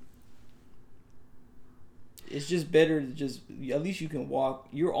 like, it's just better to just, at least you can walk.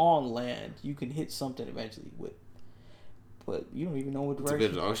 You're on land. You can hit something eventually with, but you don't even know what It's a direction. bit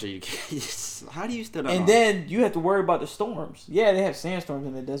of the ocean. You can't, how do you still? And then you have to worry about the storms. Yeah, they have sandstorms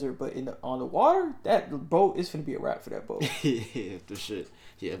in the desert, but on the water, that boat is gonna be a wrap for that boat. if the shit,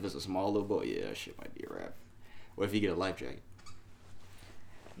 yeah, if it's a small little boat, yeah, that shit might be a wrap. What if you get a life jacket?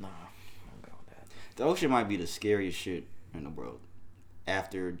 Nah, I'm going with that. The ocean might be the scariest shit in the world.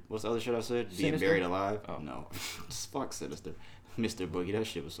 After, what's the other shit I said? Being Sinister? buried alive? Oh. No. Fuck Sinister. Mr. Boogie, that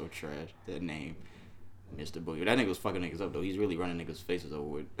shit was so trash. That name. Mr. Boogie. That nigga was fucking niggas up though. He's really running niggas' faces over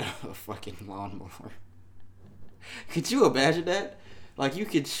with a fucking lawnmower. Could you imagine that? Like, you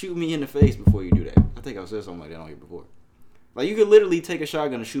could shoot me in the face before you do that. I think I've said something like that on here before. Like, you could literally take a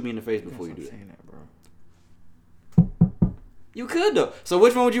shotgun and shoot me in the face before you do that. Saying that, bro. You could though. So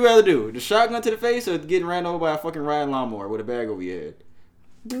which one would you rather do? The shotgun to the face or getting ran over by a fucking riding lawnmower with a bag over your head?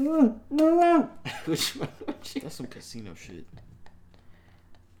 Which one would you? That's some casino shit.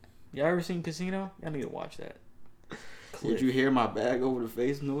 Y'all ever seen Casino? Y'all need to watch that. Did you hear my bag over the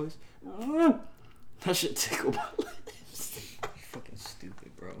face noise? That shit tickled my lips. Fucking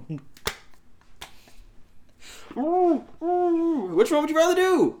stupid, bro. Which one would you rather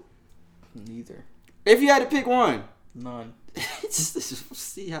do? Neither. If you had to pick one. None. just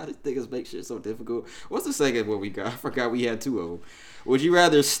see how these niggas make shit so difficult. What's the second one we got? I forgot we had two of them. Would you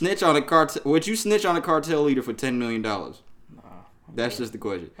rather snitch on a cartel? Would you snitch on a cartel leader for $10 million? Nah. That's just the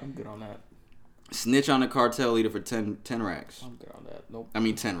question. I'm good on that. Snitch on a cartel leader for 10 racks. I'm good on that. Nope. I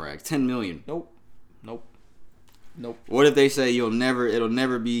mean 10 racks. 10 million. Nope. Nope. Nope. What if they say it'll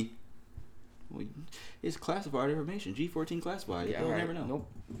never be? Well, it's classified information. G14 classified. Yeah, You'll right. never know. Nope.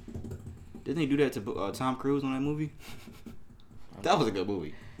 Didn't they do that to Tom Cruise on that movie? That was a good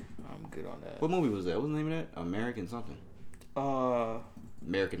movie. I'm good on that. What movie was that? What was the name of that? American something.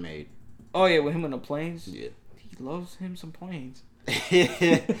 American Made. Oh yeah, with him on the planes. Yeah. He loves him some planes.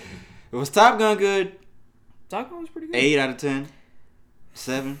 Was Top Gun good? Top Gun was pretty good. 8 out of 10.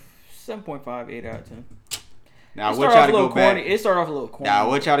 7. 7.5, 8 out of 10. Now I It want started y'all off to a little go corny. back. It started off a little corny. Now I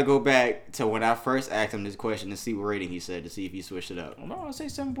want y'all to go back to when I first asked him this question to see what rating he said to see if he switched it up. No, I say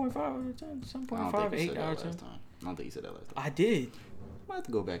 7.5 out of 10. I don't 7.5, think he 8 said that out of 10. last time. I don't think he said that last time. I did. I have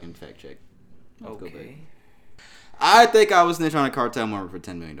to go back and fact check. I'll have to go back. Okay. I think I would snitch on a cartel member for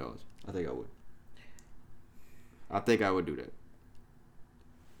 $10 million. I think I would. I think I would do that.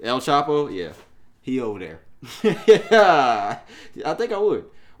 El Chapo, yeah, he over there. Yeah, I think I would.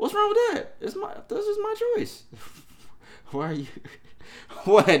 What's wrong with that? This is my choice. Why are you?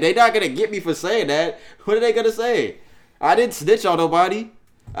 What? They not gonna get me for saying that. What are they gonna say? I didn't snitch on nobody.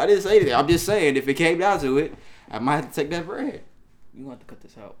 I didn't say anything. I'm just saying if it came down to it, I might have to take that bread. You want to cut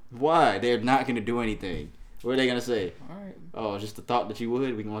this out. Why? They're not gonna do anything. What are they gonna say? All right. Oh, just the thought that you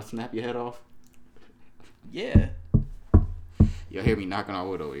would. We gonna snap your head off. Yeah. You'll hear me knocking on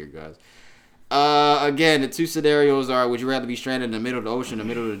wood over here, guys. Again, the two scenarios are: would you rather be stranded in the middle of the ocean, the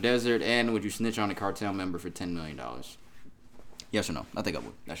middle of the desert, and would you snitch on a cartel member for $10 million? Yes or no? I think I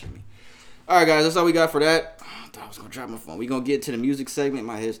would. That's just me. All right, guys, that's all we got for that. I thought I was gonna drop my phone. We gonna get to the music segment.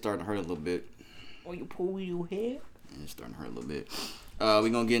 My head's starting to hurt a little bit. Oh, you pull your head? It's starting to hurt a little bit. We're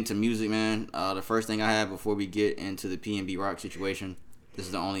going to get into music, man. The first thing I have before we get into the PNB Rock situation, this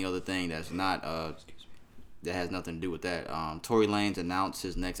is the only other thing that's not, that has nothing to do with that. Tory Lanez announced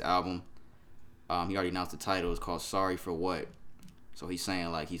his next album. He already announced the title. It's called Sorry for What? So he's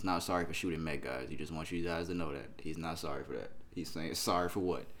saying, like, he's not sorry for shooting Met guys. He just wants you guys to know that. He's not sorry for that. He's saying, sorry for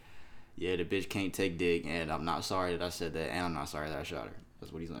what? Yeah, the bitch can't take dick, and I'm not sorry that I said that, and I'm not sorry that I shot her.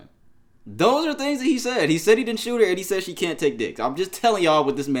 That's what he's saying. Those are things that he said. He said he didn't shoot her, and he said she can't take dicks. I'm just telling y'all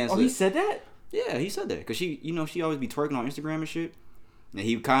what this man said. Oh, he said that? Yeah, he said that. Because she always be twerking on Instagram and shit. And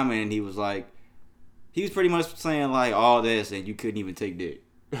he commented, and he was like, he was pretty much saying, like, all this, and you couldn't even take dick.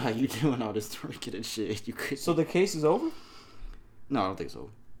 Like, you doing all this twerking and shit. You could. So the case is over? No, I don't think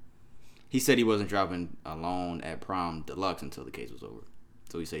so. He said he wasn't dropping Alone at Prom Deluxe until the case was over.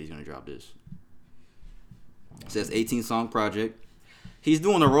 So he said he's going to drop this. It says 18-song project. He's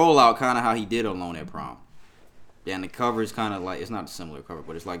doing the rollout kind of how he did Alone at Prom. Yeah, and the cover is kind of like, it's not a similar cover,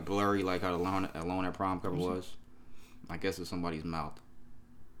 but it's like blurry like how Alone at Prom cover was. I guess it's somebody's mouth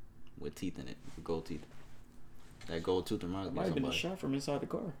with teeth in it, with gold teeth. That gold tooth reminds It me might of have been a somebody. shot from inside the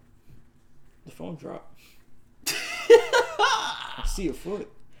car. The phone dropped. I see a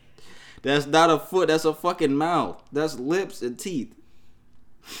foot. That's not a foot, that's a fucking mouth. That's lips and teeth.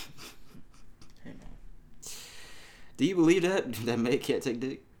 Hey, man. Do you believe that? That man can't take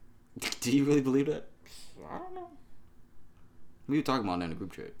dick? Do you really believe that? I don't know. We were talking about that in the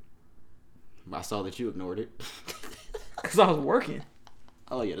group chat. I saw that you ignored it. Because I was working.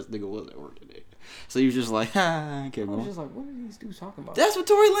 Oh yeah, this nigga was at work today. So you was just like, I can't I go. was just like, what are these dudes talking about? That's what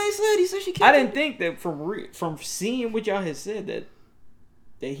Tory Lanez said. He said she can't. I didn't think that from seeing what y'all had said that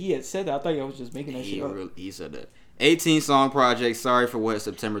he had said that. I thought y'all was just making that shit up. He said that. 18-song project. Sorry for what?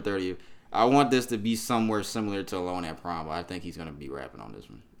 September 30th. I want this to be somewhere similar to Alone at Prom, but I think he's gonna be rapping on this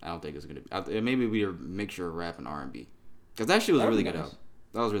one. I don't think it's gonna be. Maybe we a mixture of rap and R&B. Because that shit was That'd really be good nice. album.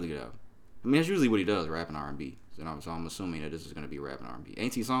 That was really good album. I mean, that's usually what he does, rap and R&B. So I'm assuming that this is gonna be rap and R&B.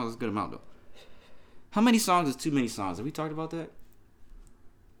 18 songs is a good amount though. How many songs is too many songs? Have we talked about that?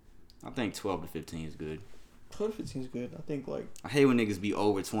 I think 12 to 15 is good. 12 15 is good. I think like. I hate when niggas be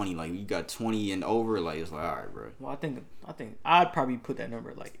over 20. Like, you got 20 and over. Like, it's like, all right, bro. Well, I think I'd probably put that number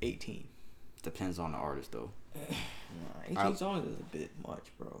at like 18. Depends on the artist, though. Nah, 18 songs is a bit much,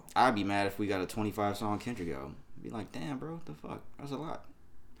 bro. I'd be mad if we got a 25-song Kendrick album. Be like, damn, bro, what the fuck? That's a lot.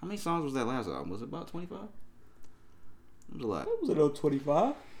 How many songs was that last album? Was it about 25? It was a lot. That was about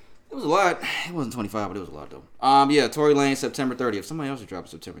 25. It was a lot. It wasn't 25, but it was a lot though. Yeah, Tory Lanez, September 30th. Somebody else dropped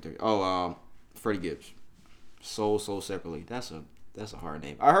September 30th. Oh, Freddie Gibbs, Soul Separately. That's a hard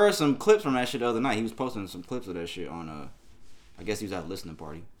name. I heard some clips from that shit the other night. He was posting some clips of that shit on I guess he was at a listening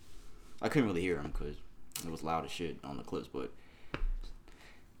party. I couldn't really hear him because it was loud as shit on the clips, but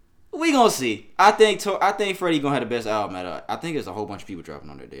we gonna see. I think Freddie gonna have the best album I think there's a whole bunch of people dropping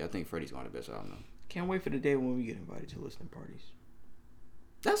on that day. I think Freddie's gonna have the best album though. Can't wait for the day when we get invited to listening parties.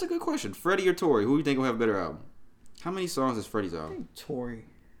 That's a good question. Freddie or Tory? Who do you think will have a better album? How many songs is Freddie's I album? think Tory.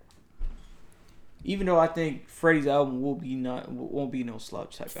 Even though I think Freddie's album won't be no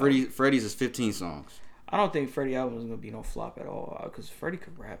slouch type album. Freddie's is 15 songs. I don't think Freddie's album is gonna be no flop at all because Freddie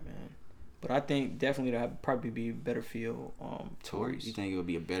could rap, man. But I think definitely that would probably be a better feel. Tory's. You think it would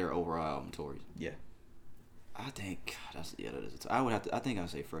be a better overall album, Tory's? Yeah. I think that is. I think I'll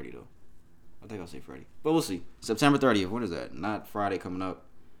say Freddie though. I think I'll say Freddie, but we'll see. September 30th. When is that? Not Friday coming up,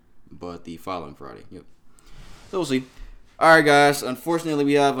 but the following Friday. Yep. So we'll see. All right, guys. Unfortunately,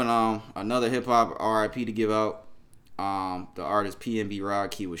 we have another hip hop RIP to give out. The artist PNB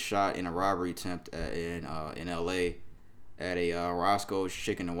Rock. He was shot in a robbery attempt in LA at a Roscoe's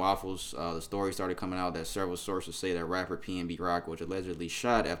Chicken and Waffles. The story started coming out that several sources say that rapper PNB Rock was allegedly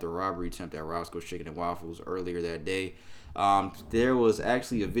shot after a robbery attempt at Roscoe's Chicken and Waffles earlier that day. There was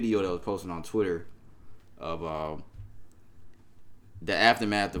actually a video that was posted on Twitter of the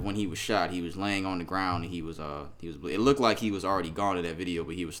aftermath of when he was shot. He was laying on the ground and he was it looked like he was already gone in that video,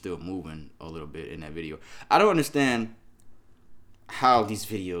 but he was still moving a little bit in that video. I don't understand how these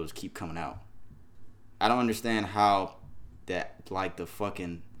videos keep coming out. I don't understand how that, like,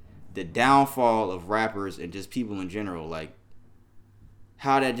 the downfall of rappers and just people in general, like,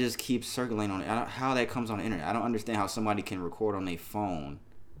 how that just keeps circulating on it. How that comes on the internet. I don't understand how somebody can record on their phone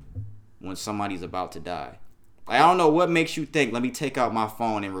when somebody's about to die. Like, I don't know what makes you think, let me take out my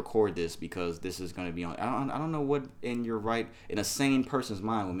phone and record this because this is going to be on. I don't know what in a sane person's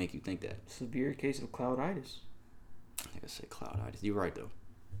mind would make you think that. Severe case of clouditis. I think I said clouditis. You're right though.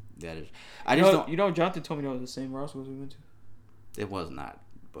 That is. You know, Jonathan told me that was the same Roscoe's we went to. It was not,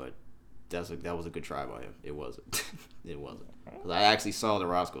 but that was a good try by him. It wasn't. It wasn't. 'Cause I actually saw the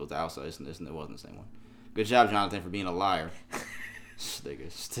Roscoe's outside. It wasn't the same one. Good job, Jonathan, for being a liar.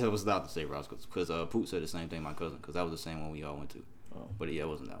 Nigga, still was not the same Roscoe's because Poot said the same thing. My cousin, because that was the same one we all went to. Oh. But yeah, it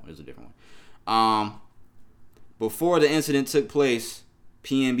wasn't that one. It was a different one. Before the incident took place,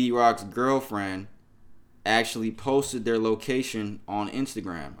 PNB Rock's girlfriend actually posted their location on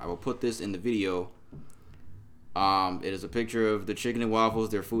Instagram. I will put this in the video. It is a picture of the chicken and waffles,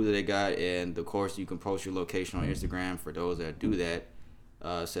 their food that they got, and of course you can post your location on Instagram for those that do that.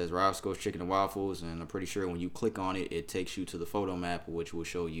 It says Roscoe's Chicken and Waffles, and I'm pretty sure when you click on it, it takes you to the photo map, which will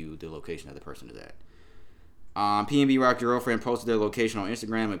show you the location that the person is at. PNB Rock's girlfriend posted their location on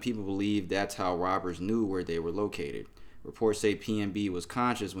Instagram, and people believe that's how robbers knew where they were located. Reports say PNB was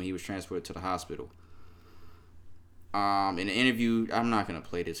conscious when he was transported to the hospital. In an interview, I'm not going to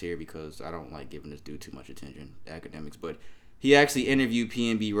play this here because I don't like giving this dude too much attention, academics, but he actually interviewed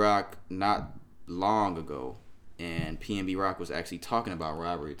PNB Rock not long ago, and PNB Rock was actually talking about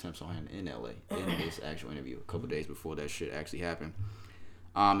robbery attempts on him in LA in this actual interview a couple days before that shit actually happened.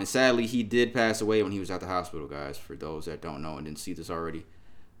 And sadly, he did pass away when he was at the hospital, guys, for those that don't know and didn't see this already.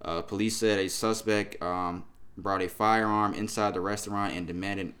 Police said a suspect brought a firearm inside the restaurant and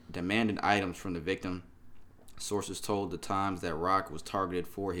demanded items from the victim. Sources told the Times that Rock was targeted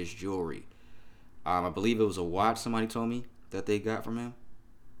for his jewelry. I believe it was a watch, somebody told me, that they got from him.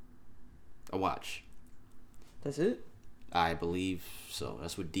 A watch. That's it? I believe so.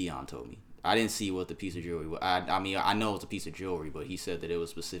 That's what Dion told me. I didn't see what the piece of jewelry was. I mean, I know it's a piece of jewelry, but he said that it was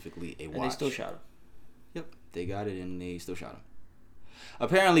specifically a watch. And they still shot him. Yep. They got it and they still shot him.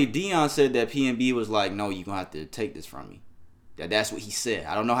 Apparently, Dion said that PNB was like, no, you're going to have to take this from me. That's what he said.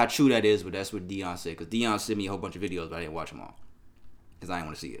 I don't know how true that is, but that's what Dion said. Because Dion sent me a whole bunch of videos, but I didn't watch them all. Because I didn't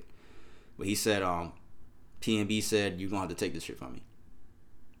want to see it. But he said, PNB said, you're going to have to take this shit from me.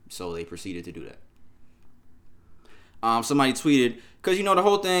 So they proceeded to do that. Somebody tweeted, because, you know, the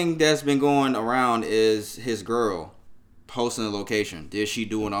whole thing that's been going around is his girl posting the location. Did she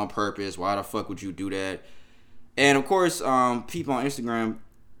do it on purpose? Why the fuck would you do that? And, of course, people on Instagram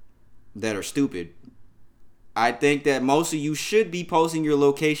that are stupid, I think that most of you should be posting your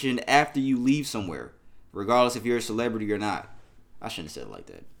location after you leave somewhere, regardless if you're a celebrity or not. I shouldn't have said it like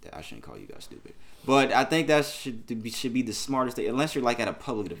that. I shouldn't call you guys stupid. But I think that should be the smartest thing, unless you're like at a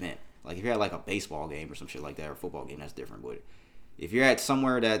public event. Like if you're at like a baseball game or some shit like that, or a football game, that's different. But if you're at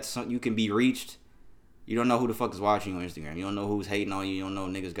somewhere that you can be reached, you don't know who the fuck is watching on Instagram. You don't know who's hating on you. You don't know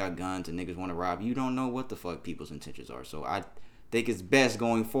niggas got guns and niggas want to rob you. You don't know what the fuck people's intentions are. So think it's best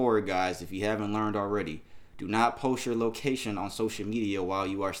going forward, guys, if you haven't learned already, do not post your location on social media while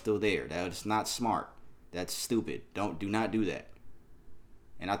you are still there. That is not smart. That's stupid. Do not do that.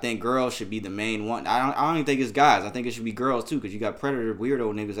 And I think girls should be the main one. I don't even think it's guys. I think it should be girls too, because you got predator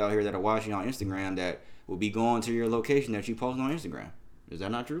weirdo niggas out here that are watching on Instagram that will be going to your location that you post on Instagram. Is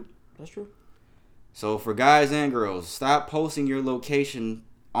that not true? That's true. So for guys and girls, stop posting your location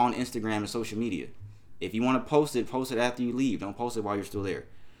on Instagram and social media. If you want to post it after you leave. Don't post it while you're still there.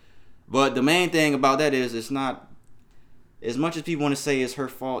 But the main thing about that is it's not, as much as people want to say it's her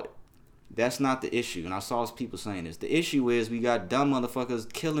fault, that's not the issue. And I saw people saying this. The issue is we got dumb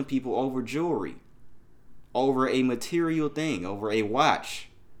motherfuckers killing people over jewelry. Over a material thing. Over a watch.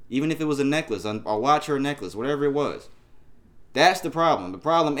 Even if it was a necklace, a watch or a necklace, whatever it was. That's the problem. The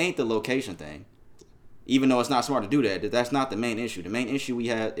problem ain't the location thing. Even though it's not smart to do that, that's not the main issue. The main issue we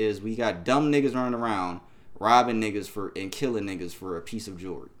have is we got dumb niggas running around robbing niggas and killing niggas for a piece of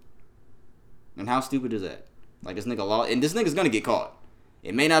jewelry. And how stupid is that? Like, this nigga and this nigga's gonna get caught.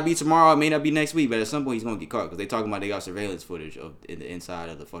 It may not be tomorrow, it may not be next week, but at some point he's gonna get caught because they talking about they got surveillance footage of in the inside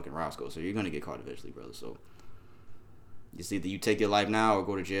of the fucking Roscoe. So you're gonna get caught eventually, brother. So it's either you take your life now or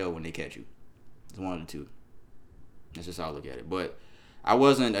go to jail when they catch you. It's one of the two. That's just how I look at it. But I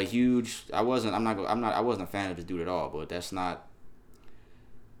wasn't a fan of this dude at all. But that's not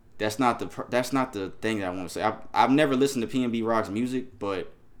the thing that I want to say. I've never listened to PNB Rock's music,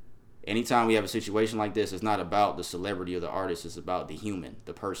 but anytime we have a situation like this, it's not about the celebrity or the artist. It's about the human,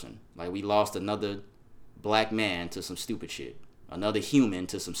 the person. Like, we lost another black man to some stupid shit. Another human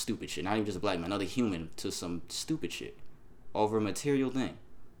to some stupid shit. Not even just a black man. Another human to some stupid shit. Over a material thing.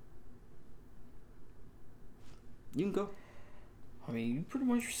 You can go. I mean, you pretty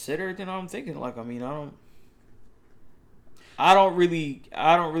much said everything I'm thinking. Like, I mean, I don't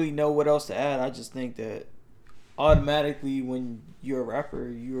really know what else to add. I just think that automatically when you're a rapper,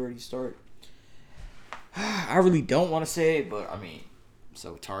 you already start. I really don't want to say it, but I mean,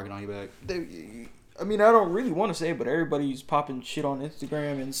 so target on your back. I mean, I don't really want to say it, but everybody's popping shit on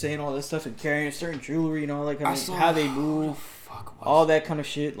Instagram and saying all that stuff and carrying certain jewelry and all that kind of how they move, all that kind of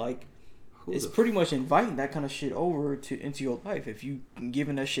shit. Like, it's pretty much inviting that kind of shit over into your life if you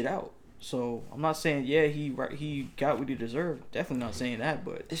giving that shit out. So I'm not saying he got what he deserved. Definitely not saying that,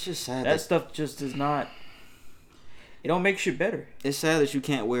 but it's just sad that stuff just does not. It don't make shit better. It's sad that you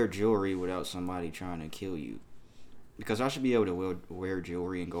can't wear jewelry without somebody trying to kill you. Because I should be able to wear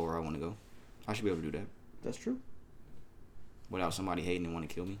jewelry and go where I want to go. I should be able to do that. That's true. Without somebody hating and want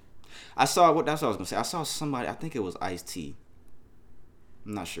to kill me. That's what I was going to say. I saw somebody, I think it was Ice-T.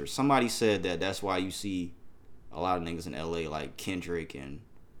 I'm not sure. Somebody said that's why you see a lot of niggas in LA like Kendrick and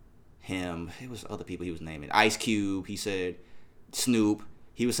him. It was other people he was naming. Ice Cube, he said. Snoop.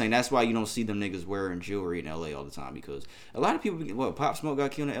 He was saying that's why you don't see them niggas wearing jewelry in LA all the time, because a lot of people, Pop Smoke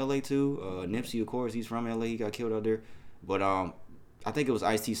got killed in LA too. Nipsey, of course, he's from LA. He got killed out there. But I think it was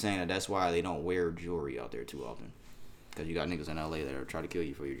Ice-T saying that's why they don't wear jewelry out there too often, because you got niggas in LA that are trying to kill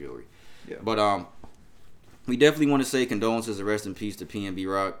you for your jewelry. Yeah. But we definitely want to say condolences and rest in peace to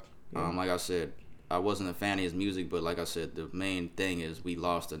PNB Rock. Yeah. Like I said, I wasn't a fan of his music, but like I said, the main thing is we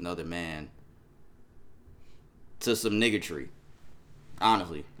lost another man to some niggatry.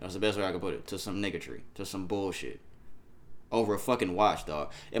 Honestly, that's the best way I can put it. To some niggatry. To some bullshit. Over a fucking watch,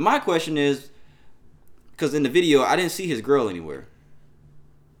 dog. And my question is, because in the video, I didn't see his girl anywhere.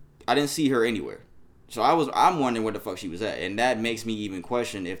 I didn't see her anywhere. So I'm wondering where the fuck she was at. And that makes me even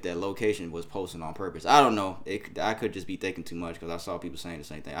question if that location was posted on purpose. I don't know. I could just be thinking too much because I saw people saying the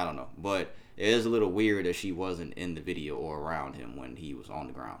same thing. I don't know. But it is a little weird that she wasn't in the video or around him when he was on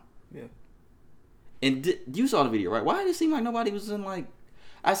the ground. Yeah. And you saw the video, right? Why did it seem like nobody was in, like...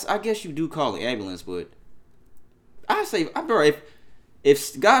 I guess you do call the ambulance, but... I say, bro,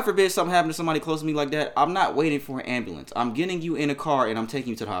 if God forbid something happened to somebody close to me like that, I'm not waiting for an ambulance. I'm getting you in a car and I'm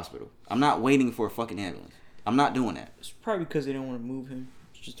taking you to the hospital. I'm not waiting for a fucking ambulance. I'm not doing that. It's probably because they don't want to move him.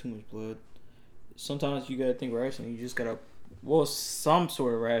 It's just too much blood. Sometimes you gotta think rationally. You just gotta... Well, some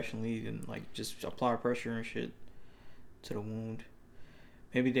sort of rationally and, like, just apply pressure and shit to the wound.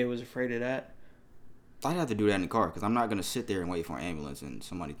 Maybe they was afraid of that. I'd have to do that in the car because I'm not going to sit there and wait for an ambulance and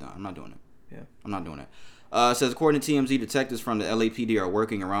somebody die. I'm not doing it. Yeah. I'm not doing that. It says, according to TMZ, detectives from the LAPD are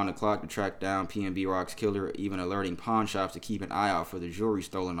working around the clock to track down PNB Rock's killer, even alerting pawn shops to keep an eye out for the jewelry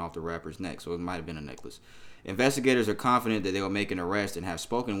stolen off the rapper's neck. So it might have been a necklace. Investigators are confident that they will make an arrest and have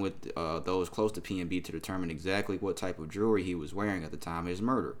spoken with those close to PNB to determine exactly what type of jewelry he was wearing at the time of his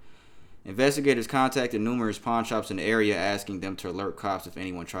murder. Investigators contacted numerous pawn shops in the area, asking them to alert cops if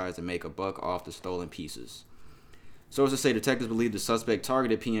anyone tries to make a buck off the stolen pieces. Sources say detectives believe the suspect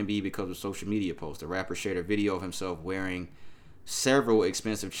targeted PNB because of social media posts. The rapper shared a video of himself wearing several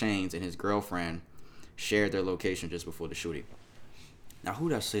expensive chains, and his girlfriend shared their location just before the shooting. Now, who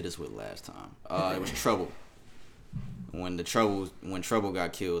did I say this with last time? It was Trouble. When Trouble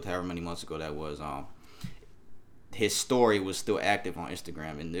got killed, however many months ago that was, his story was still active on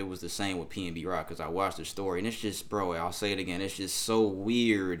Instagram, and it was the same with PNB Rock, because I watched the story, and it's just, bro, I'll say it again, it's just so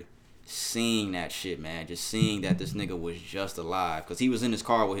weird seeing that shit, man. Just seeing that this nigga was just alive, because he was in his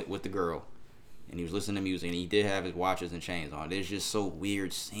car with the girl, and he was listening to music, and he did have his watches and chains on. It's just so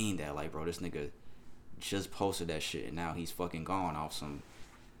weird seeing that, like, bro, this nigga just posted that shit, and now he's fucking gone off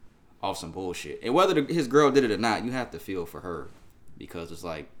some bullshit. And whether his girl did it or not, you have to feel for her, because it's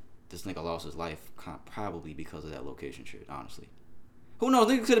like, this nigga lost his life probably because of that location shit, honestly. Who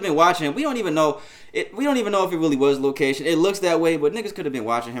knows? Niggas could have been watching him. We don't even know it. We don't even know if it really was location. It looks that way, but niggas could have been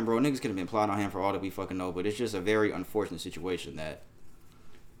watching him, bro. Niggas could have been plotting on him for all that we fucking know. But it's just a very unfortunate situation that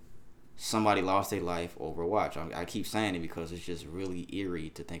somebody lost their life over a watch. I keep saying it because it's just really eerie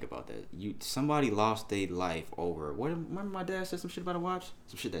to think about that. Somebody lost their life over. Remember my dad said some shit about a watch?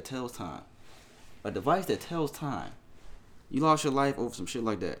 Some shit that tells time. A device that tells time. You lost your life over some shit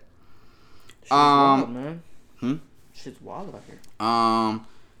like that. Shit's wild, man. Shit's wild out here.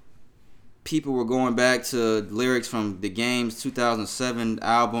 People were going back to lyrics from the Game's 2007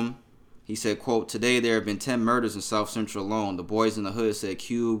 album. He said, quote, "Today there have been 10 murders in South Central alone. The boys in the hood said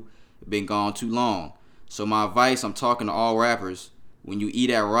Cube been gone too long. So my advice, I'm talking to all rappers, when you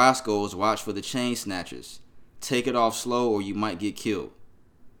eat at Roscoe's, watch for the chain snatchers. Take it off slow or you might get killed."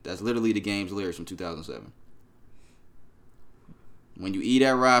 That's literally the Game's lyrics from 2007. When you eat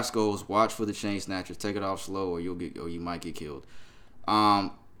at Roscoe's, watch for the chain snatchers. Take it off slow, or you might get killed.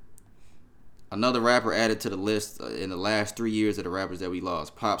 Another rapper added to the list in the last 3 years of the rappers that we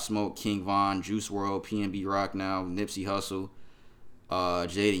lost: Pop Smoke, King Von, Juice WRLD, PNB Rock now, Nipsey Hussle,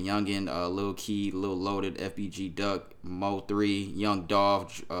 Jaden Youngin, Lil Key, Lil Loaded, FBG Duck, Mo3, Young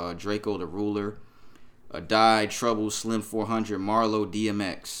Dolph, Draco the Ruler, Die, Trouble, Slim 400, Marlo,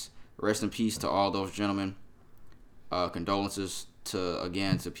 DMX. Rest in peace to all those gentlemen. Condolences to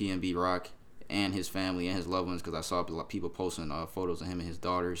PNB Rock and his family and his loved ones, because I saw people posting photos of him and his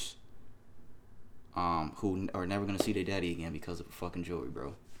daughters who are never gonna see their daddy again because of fucking jewelry,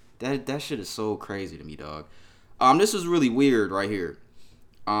 bro. That shit is so crazy to me, dog. This is really weird right here.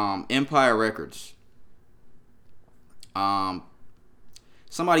 Empire Records.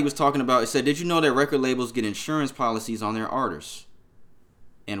 Somebody was talking about, it said, did you know that record labels get insurance policies on their artists?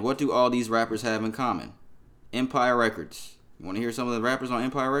 And what do all these rappers have in common? Empire Records. You want to hear some of the rappers on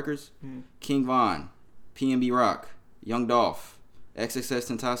Empire Records? King Von, PNB Rock, Young Dolph,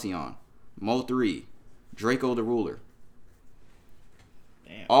 XXXTentacion, Mo3, Draco the Ruler.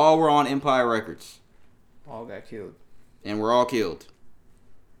 Damn. All were on Empire Records. All got killed. And were all killed.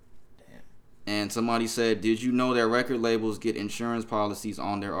 Damn. And somebody said, did you know that record labels get insurance policies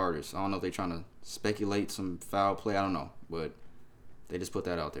on their artists? I don't know if they're trying to speculate some foul play. I don't know. But they just put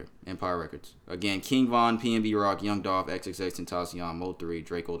that out there. Empire Records. Again, King Von, PNB Rock, Young Dolph, XXXTentacion, Mo3,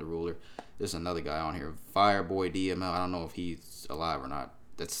 Draco the Ruler. There's another guy on here. Fireboy DML. I don't know if he's alive or not.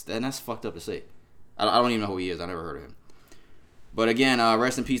 That's fucked up to say. I don't even know who he is. I never heard of him. But again,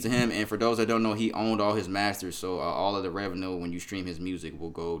 rest in peace to him. And for those that don't know, he owned all his masters. So all of the revenue when you stream his music will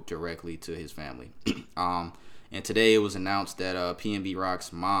go directly to his family. And today it was announced that PNB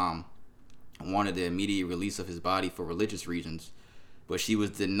Rock's mom wanted the immediate release of his body for religious reasons, but she was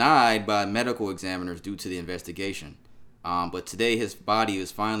denied by medical examiners due to the investigation. But today his body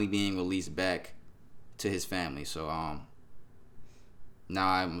is finally being released back to his family. So now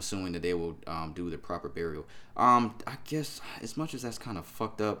I'm assuming that they will do the proper burial. I guess as much as that's kind of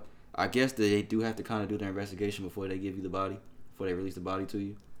fucked up, I guess they do have to kind of do their investigation before they give you the body, before they release the body to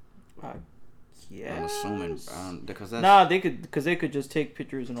you. Yeah. I'm assuming because that's... Nah, they could just take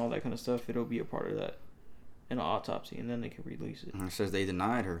pictures and all that kind of stuff. It'll be a part of that in an autopsy, and then they can release it. It says they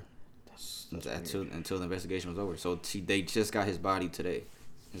denied her That's until the investigation was over. So they just got his body today.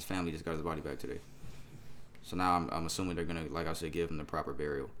 His family just got his body back today. So now I'm assuming they're gonna, like I said, give him the proper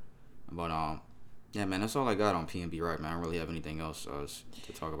burial. But yeah, man, that's all I got on PNB Rock, man. I don't really have anything else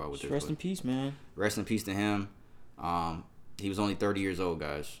to talk about with this. Rest in peace, man. Rest in peace to him. He was only 30 years old,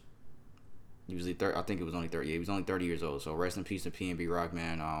 guys. I think it was only 30. Yeah, he was only 30 years old. So rest in peace to PNB Rock,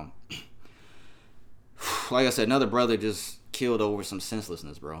 man. Like I said, another brother just killed over some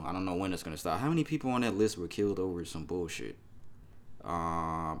senselessness, bro. I don't know when it's gonna stop. How many people on that list were killed over some bullshit?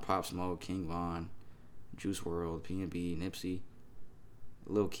 Pop Smoke, King Von, Juice WRLD, PNB, Nipsey,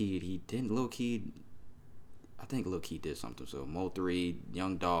 Lil Key. I think Lil Key did something. So Mo3,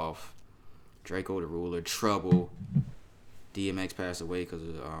 Young Dolph, Draco the Ruler, Trouble. DMX passed away because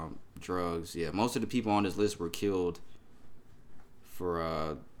of drugs. Yeah, most of the people on this list were killed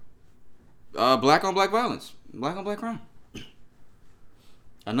for black on black violence, black on black crime.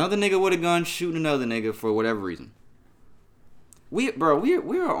 Another nigga with a gun shooting another nigga for whatever reason. We're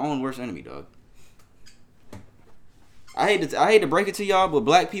our own worst enemy, dog. I hate to break it to y'all, but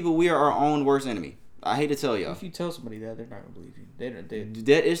black people, we are our own worst enemy. I hate to tell y'all. If you tell somebody that, they're not gonna believe you.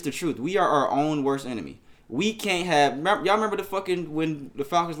 That is the truth. We are our own worst enemy. We can't have. Y'all remember the fucking when the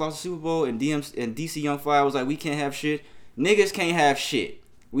Falcons lost the Super Bowl and DC Young Fly was like, we can't have shit. Niggas can't have shit.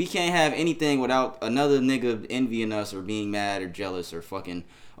 We can't have anything without another nigga envying us or being mad or jealous or fucking,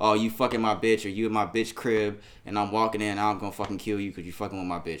 oh, you fucking my bitch or you in my bitch crib and I'm walking in and I'm gonna fucking kill you because you fucking with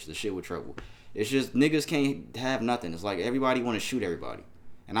my bitch. The shit with trouble. It's just niggas can't have nothing. It's like everybody want to shoot everybody.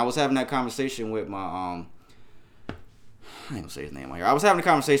 And I was having that conversation with my I ain't gonna say his name on here. I was having a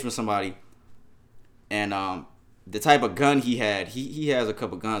conversation with somebody, and the type of gun he had, he has a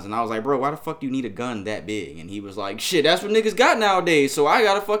couple guns, and I was like, bro, why the fuck do you need a gun that big? And he was like, shit, that's what niggas got nowadays, so I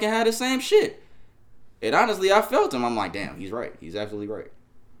gotta fucking have the same shit. And honestly, I felt him. I'm like, damn, he's right. He's absolutely right.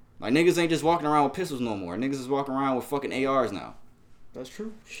 Like, niggas ain't just walking around with pistols no more. Niggas is walking around with fucking ARs now. That's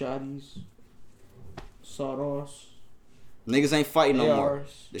true. Shotties, sawed-offs. Niggas ain't fighting no more.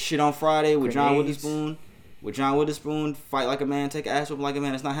 ARs. The shit on Friday with John Grenades. Witherspoon, fight like a man, take an ass whoop like a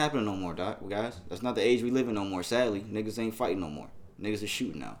man. That's not happening no more, doc, guys. That's not the age we live in no more. Sadly, niggas ain't fighting no more. Niggas is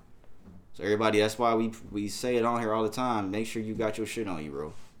shooting now. So everybody, that's why we say it on here all the time. Make sure you got your shit on you,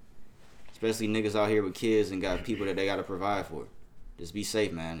 bro. Especially niggas out here with kids and got people that they gotta provide for. Just be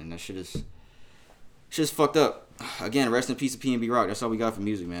safe, man. And that shit's fucked up. Again, rest in peace to PNB Rock. That's all we got for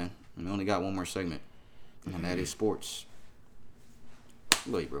music, man. And we only got one more segment, and that is sports.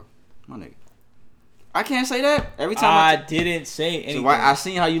 Look, bro, my nigga. I can't say that every time. I didn't say anything. So I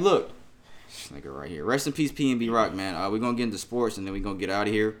seen how you look. This nigga right here. Rest in peace, PNB Rock, man. We're gonna get into sports and then we're gonna get out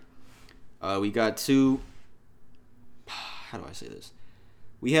of here. We got two. How do I say this?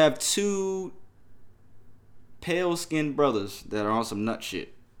 We have two pale-skinned brothers that are on some nut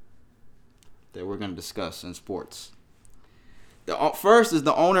shit that we're gonna discuss in sports. The first is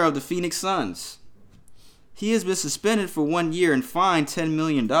the owner of the Phoenix Suns. He has been suspended for 1 year and fined $10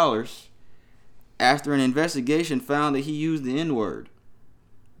 million after an investigation found that he used the N-word.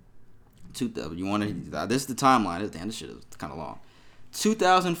 This is the timeline. Damn, this shit is kind of long.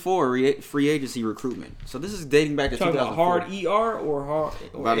 2004 free agency recruitment. So this is dating back to 2004. Hard ER or hard?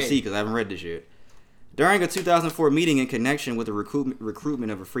 I'm about to see because I haven't read this yet. During a 2004 meeting in connection with the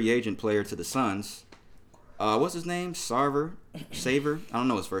recruitment of a free agent player to the Suns, what's his name? Saver? I don't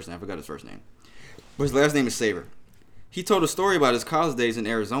know his first name. I forgot his first name. But his last name is Saver. He told a story about his college days in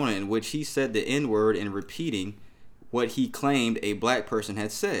Arizona in which he said the N-word in repeating what he claimed a black person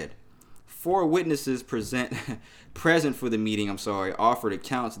had said. 4 witnesses present for the meeting, offered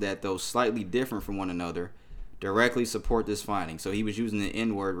accounts that, though slightly different from one another, directly support this finding. So he was using the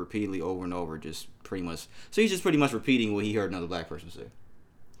N-word repeatedly over and over, just pretty much. So he's just pretty much repeating what he heard another black person say.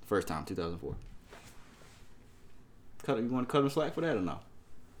 First time, 2004. You want to cut him slack for that or no?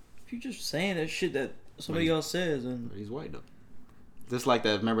 If you're just saying that shit that somebody else says, and he's white though. Just like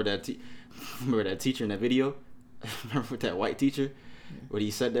that. Remember that teacher in that video? Remember with that white teacher? When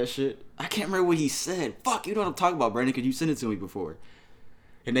he said that shit? I can't remember what he said. Fuck, you know what I'm talking about, Brandon, because you sent it to me before.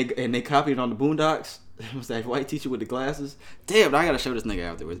 And they copied it on the Boondocks. It was that white teacher with the glasses. Damn, I gotta show this nigga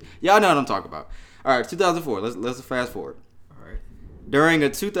afterwards. Y'all know what I'm talking about. Alright, 2004. Let's fast forward. Alright. During a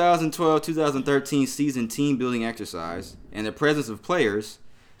 2012-2013 season team building exercise, in the presence of players,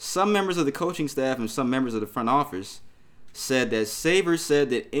 some members of the coaching staff and some members of the front office said that Saver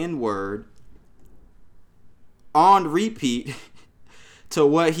said the N-word on repeat to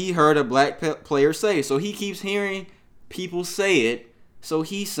what he heard a black player say. So he keeps hearing people say it, so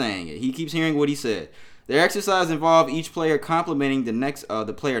he's saying it. He keeps hearing what he said. Their exercise involved each player complimenting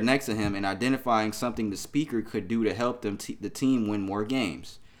the player next to him and identifying something the speaker could do to help the team win more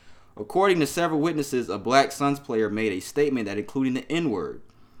games. According to several witnesses, a black Suns player made a statement that included the N-word.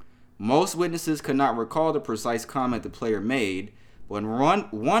 Most witnesses could not recall the precise comment the player made, but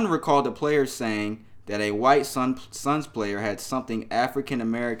one recalled the player saying that a white Suns player had something African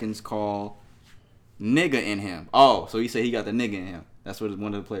Americans call nigga in him. Oh, so he said he got the nigga in him. That's what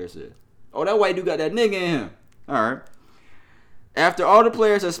one of the players said. Oh, that white dude got that nigga in him. All right. After all the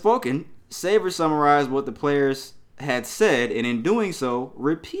players had spoken, Saver summarized what the players had said, and in doing so,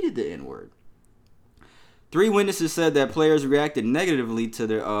 repeated the N-word. 3 witnesses said that players reacted negatively to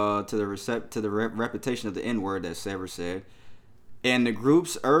the repetition of the N-word that Saver said. And the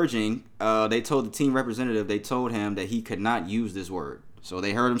group's urging, they told the team representative, they told him that he could not use this word. So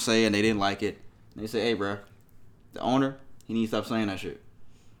they heard him say it and they didn't like it. And they said, hey, bro, the owner, he needs to stop saying that shit.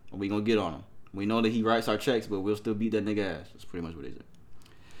 Or we going to get on him. We know that he writes our checks, but we'll still beat that nigga ass. That's pretty much what he said.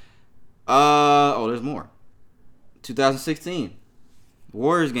 There's more. 2016.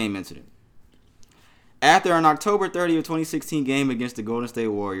 Warriors game incident. After an October 30th, 2016 game against the Golden State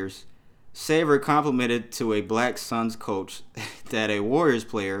Warriors, Saver complimented to a Black Suns coach that a Warriors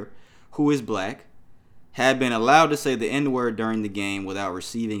player who is black had been allowed to say the N-word during the game without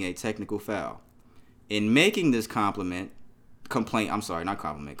receiving a technical foul. In making this complaint,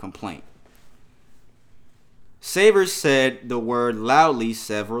 Savers said the word loudly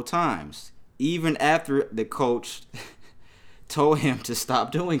several times, even after the coach told him to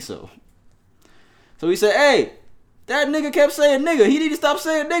stop doing so. So he said, hey, that nigga kept saying nigga. He need to stop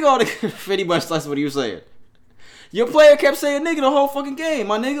saying nigga all the pretty much that's what he was saying. Your player kept saying nigga the whole fucking game.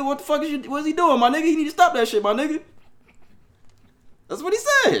 My nigga, what the fuck what's he doing? My nigga, he need to stop that shit, my nigga. That's what he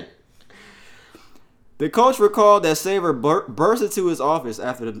said. The coach recalled that Saver burst into his office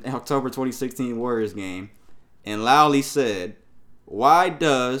after the October 2016 Warriors game and loudly said, why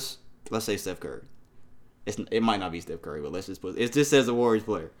does, let's say Steph Curry. It might not be Steph Curry, but let's just put it just says a Warriors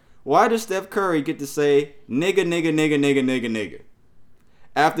player. Why does Steph Curry get to say nigga, nigga, nigga, nigga, nigga, nigga?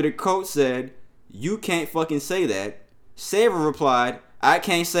 After the coach said, you can't fucking say that, Saver replied, I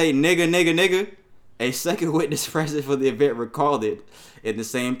can't say nigga, nigga, nigga. A second witness present for the event recalled it in the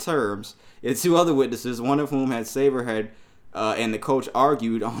same terms. And two other witnesses, one of whom had Saver had and the coach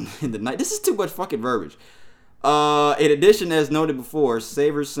argued on in the night. This is too much fucking verbiage. In addition, as noted before,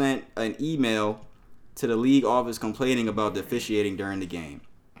 Saver sent an email to the league office complaining about the officiating during the game,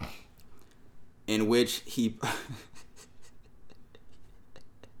 in which he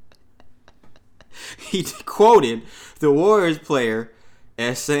quoted the Warriors player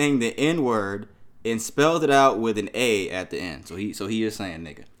as saying the N-word and spelled it out with an A at the end. So he is saying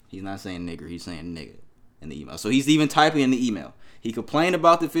nigga. He's not saying nigger. He's saying nigga in the email. So he's even typing in the email. He complained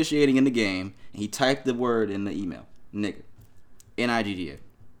about the officiating in the game, and he typed the word in the email. Nigga. N-I-G-G-A.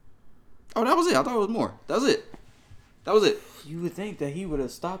 Oh, that was it. I thought it was more. That was it. You would think that he would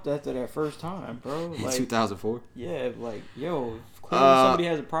have stopped after that first time, bro. Like, in 2004? Yeah, like, yo, clearly somebody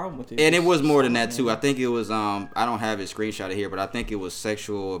has a problem with it. And it was more than that, too. I think it was, I don't have it screenshotted here, but I think it was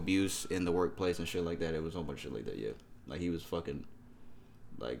sexual abuse in the workplace and shit like that. It was a whole bunch of shit like that, yeah. Like, he was fucking,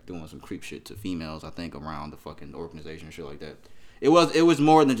 like, doing some creep shit to females, I think, around the fucking organization and shit like that. It was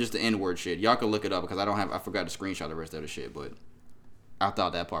more than just the N-word shit. Y'all can look it up because I forgot to screenshot the rest of the shit, but I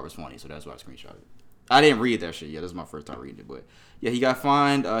thought that part was funny, so that's why I screenshotted it. I didn't read that shit. Yeah, this is my first time reading it, but yeah, he got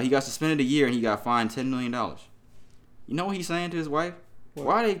fined. He got suspended a year, and he got fined $10 million. You know what he's saying to his wife? What?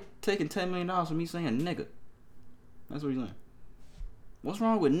 Why are they taking $10 million from me saying nigga? That's what he's saying. What's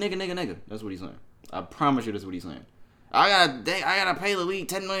wrong with nigga, nigga, nigga? That's what he's saying. I promise you, that's what he's saying. I gotta pay the league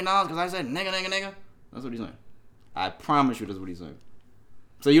 $10 million because I said nigga, nigga, nigga. That's what he's saying. I promise you, that's what he's saying.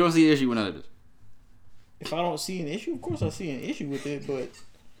 So you don't see an issue with none of this? If I don't see an issue, of course I see an issue with it, but.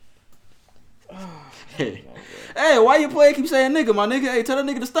 Hey, why you player keep saying nigga, my nigga? Hey, tell that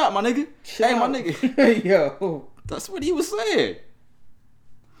nigga to stop, my nigga. Hey, my nigga. Yo. That's what he was saying.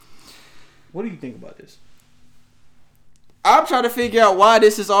 What do you think about this? I'm trying to figure out why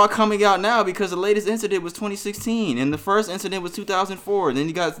this is all coming out now because the latest incident was 2016 and the first incident was 2004. Then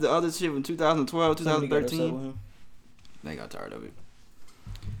you got the other shit from 2012, 2013. They got tired of it.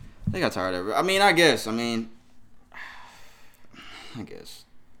 I mean, I guess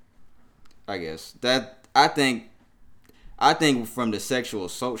that I think from the sexual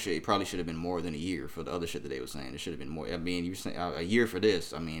assault shit, it probably should have been more than a year for the other shit that they were saying. It should have been more. I mean, you saying a year for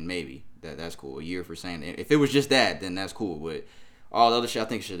this? I mean, maybe that's cool. A year for saying if it was just that, then that's cool. But all the other shit, I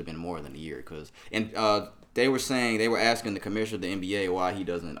think it should have been more than a year. They were asking the commissioner of the NBA why he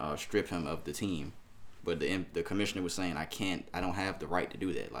doesn't strip him of the team, but the commissioner was saying I don't have the right to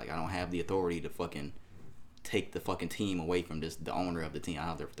do that. Like I don't have the authority to fucking take the fucking team away from the owner of the team. I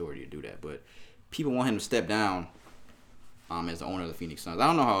have the authority to do that, but people want him to step down as the owner of the Phoenix Suns. I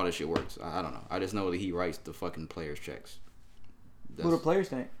don't know how all this shit works. I don't know. I just know that he writes the fucking players' checks. What do the players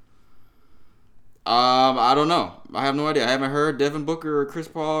think? I don't know. I have no idea. I haven't heard Devin Booker or Chris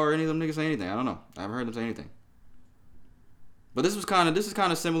Paul or any of them niggas say anything. I don't know. I haven't heard them say anything. But this is kind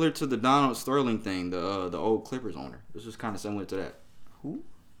of similar to the Donald Sterling thing, the old Clippers owner. This was kind of similar to that. Who?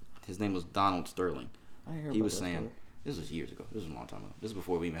 His name was Donald Sterling. He was saying, story. This was years ago. This was a long time ago. This is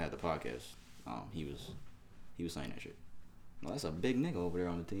before we even had the podcast. He was saying that shit. Well, that's a big nigga over there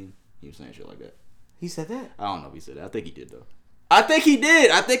on the team. He was saying shit like that. He said that? I don't know if he said that. I think he did though. I think he did.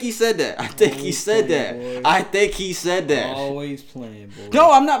 I think he said that. I think he said that. Always playing, boy.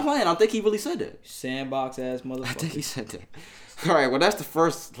 No, I'm not playing. I think he really said that. Sandbox ass motherfucker. I think he said that. All right. Well, that's the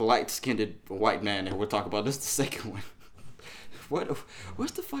first light-skinned white man that we'll talk about. This is the second one.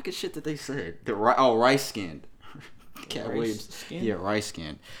 What's the fucking shit that they said? Rice skinned. Cat Rice Williams. skinned? Yeah, rice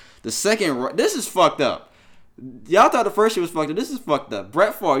skinned. The second, this is fucked up. Y'all thought the first shit was fucked up. This is fucked up.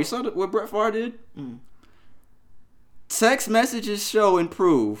 Brett Favre. You saw what Brett Favre did? Text messages show and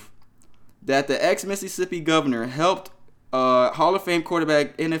prove that the ex-Mississippi governor helped Hall of Fame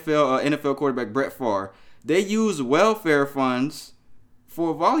quarterback, NFL quarterback Brett Favre. They used welfare funds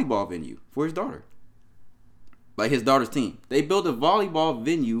for a volleyball venue for his daughter. Like his daughter's team. They built a volleyball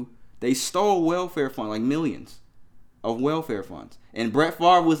venue. They stole welfare funds, like millions of welfare funds. And Brett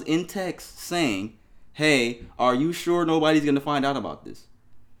Favre was in text saying, hey, are you sure nobody's going to find out about this?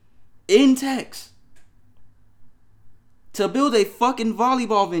 In text. To build a fucking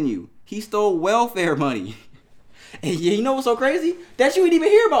volleyball venue. He stole welfare money. And you know what's so crazy? That you didn't even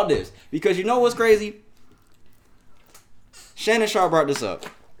hear about this. Because you know what's crazy? Shannon Sharp brought this up.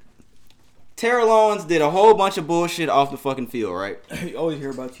 Terrell Owens did a whole bunch of bullshit off the fucking field, right? You always hear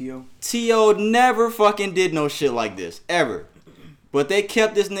about T.O. T.O. never fucking did no shit like this. Ever. But they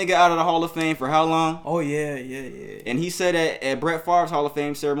kept this nigga out of the Hall of Fame for how long? Oh, yeah. And he said at Brett Favre's Hall of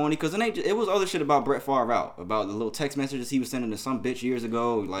Fame ceremony, because it was other shit about Brett Favre out. About the little text messages he was sending to some bitch years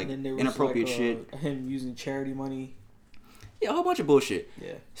ago. Like, inappropriate shit. Him using charity money. Yeah, a whole bunch of bullshit.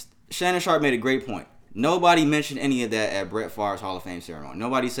 Yeah. Shannon Sharp made a great point. Nobody mentioned any of that at Brett Favre's Hall of Fame ceremony.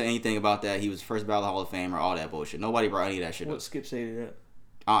 Nobody said anything about that. He was first ballot Hall of Famer, all that bullshit. Nobody brought any of that shit up. What Skip say to that?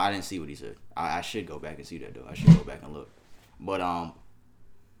 I didn't see what he said. I should go back and see that, though. I should go back and look. But,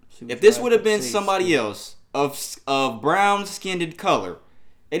 if this would have been somebody else of brown-skinned color,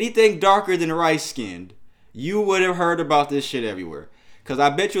 anything darker than rice-skinned, you would have heard about this shit everywhere. Because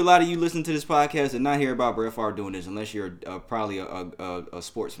I bet you a lot of you listen to this podcast and not hear about Brett Favre doing this unless you're probably a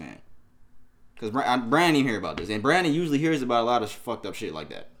sports fan. Because Brandon didn't hear about this. And Brandon usually hears about a lot of fucked up shit like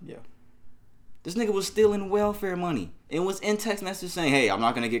that. Yeah. This nigga was stealing welfare money. And was in text messages saying, hey, I'm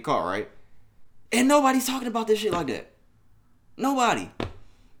not going to get caught, right? And nobody's talking about this shit like that. Nobody.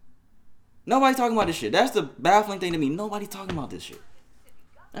 Nobody's talking about this shit. That's the baffling thing to me. Nobody's talking about this shit.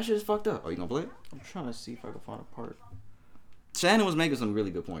 That shit is fucked up. Oh, you gonna play it? I'm trying to see if I can find a part. Shannon was making some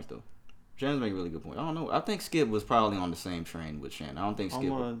really good points, though. Shannon's making really good points. I don't know. I think Skip was probably on the same train with Shannon. I don't think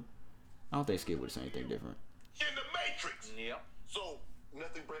Skip would say anything different. In the Matrix. Yep. So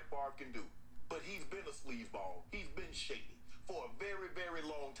nothing Brett Favre can do. But he's been a sleazeball. He's been shady for a very, very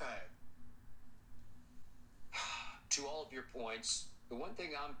long time. To all of your points, the one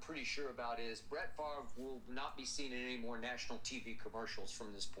thing I'm pretty sure about is Brett Favre will not be seen in any more national TV commercials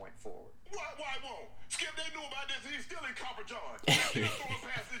from this point forward. Why won't? Skip, they knew about this. He's still in Copper John. He'll throw a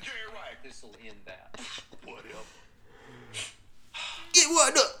pass to Jerry Rice. This will end that. Whatever. Get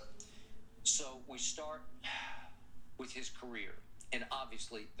what up? So we start with his career. And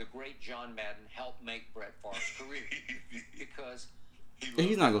obviously, the great John Madden helped make Brett Favre's career. Because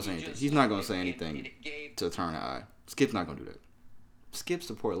he's not gonna say anything. He's not gonna say anything to turn an eye. Skip's not gonna do that. Skip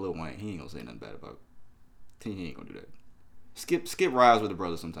support Lil Wayne. He ain't gonna say nothing bad about it. He ain't gonna do that. Skip rides with the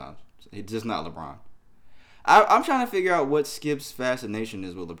brothers sometimes. He's just not LeBron. I'm trying to figure out what Skip's fascination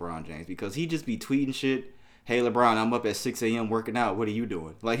is with LeBron James, because he just be tweeting shit. Hey LeBron, I'm up at 6 a.m. working out. What are you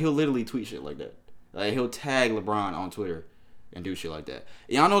doing? Like, he'll literally tweet shit like that. Like, he'll tag LeBron on Twitter and do shit like that.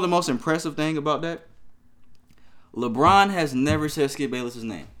 Y'all know the most impressive thing about that? LeBron has never said Skip Bayless's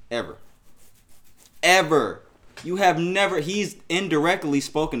name. Ever. Ever. You have never. He's indirectly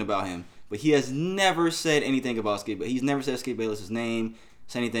spoken about him, but he has never said anything about Skip. He's never said Skip Bayless's name,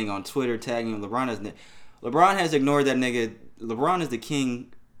 said anything on Twitter, tagging him. LeBron has ignored that nigga. LeBron is the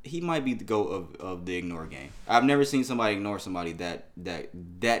king. He might be the GOAT of the ignore game. I've never seen somebody ignore somebody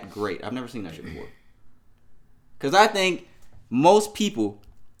that great. I've never seen that shit before. Because I think most people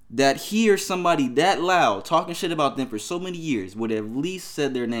that hear somebody that loud talking shit about them for so many years would have at least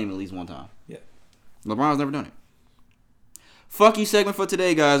said their name at least one time. Yeah. LeBron's never done it. Fuck you segment for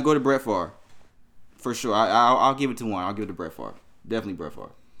today, guys. Go to Brett Favre. For sure. I'll give it to one. I'll give it to Brett Favre. Definitely Brett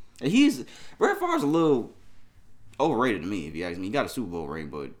Favre. And Brett Favre's a little overrated to me, if you ask me. He got a Super Bowl ring,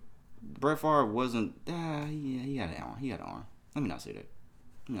 but Brett Favre wasn't. He had an arm. He had an arm. Let me not say that.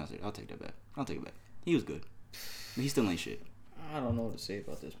 I'll take that back. I'll take it back. He was good. But he still ain't shit. I don't know what to say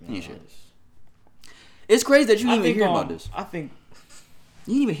about this, man. He ain't shit. It's crazy that you didn't even hear about this. I think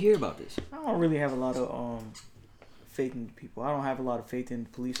you didn't even hear about this. I don't really have a lot of faith in people. I don't have a lot of faith in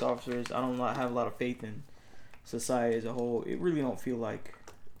police officers. I don't have a lot of faith in society as a whole. It really don't feel like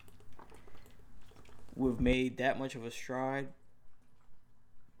we've made that much of a stride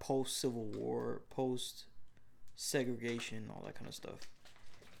post-Civil War, post-segregation, all that kind of stuff.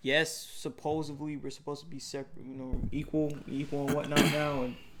 Yes, supposedly we're supposed to be separate, equal and whatnot now,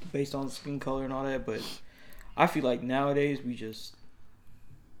 and based on skin color and all that. But I feel like nowadays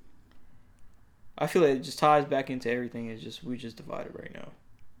I feel like it just ties back into everything. It's just we're just divided right now.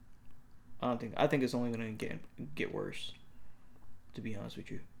 I think it's only gonna get worse. To be honest with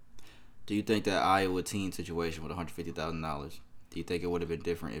you. Do you think that Iowa teen situation with $150,000? Do you think it would have been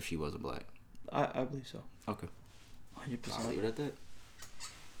different if she wasn't black? I believe so. Okay. 100%. I'll leave it at that.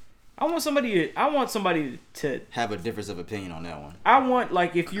 I want somebody to Have a difference of opinion on that one. I want,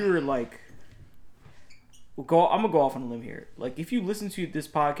 like, if you're like, I'm gonna go off on a limb here. Like, if you listen to this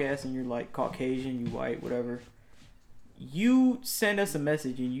podcast and you're like Caucasian, you white, whatever, you send us a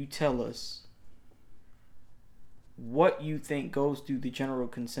message and you tell us what you think goes through the general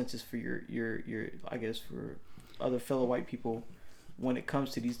consensus for your I guess for other fellow white people when it comes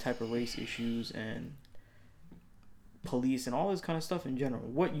to these type of race issues and police and all this kind of stuff in general.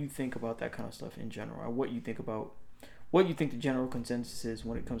 What you think about that kind of stuff in general, or what you think the general consensus is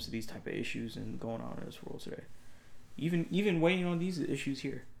when it comes to these type of issues and going on in this world today. Even weighing on these issues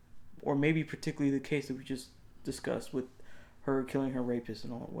here, or maybe particularly the case that we just discussed with her killing her rapist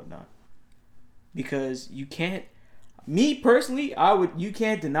and all and whatnot. Because you can't. Me personally, you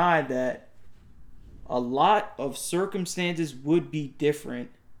can't deny that a lot of circumstances would be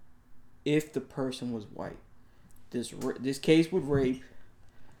different if the person was white. This case with rape.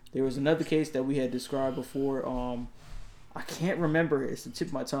 There was another case that we had described before. I can't remember. It's the tip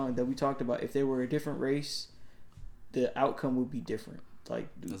of my tongue that we talked about. If they were a different race, the outcome would be different. Like,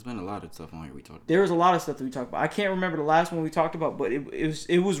 there's been a lot of stuff on here we talked about. There was a lot of stuff that we talked about. I can't remember the last one we talked about, but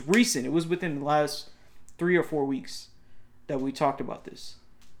it was recent. It was within the last 3 or 4 weeks that we talked about this.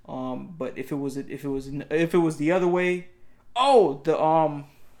 But if it was the other way, the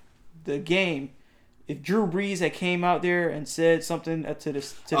game. If Drew Brees had came out there and said something to the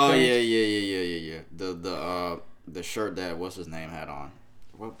yeah. The shirt that what's his name had on.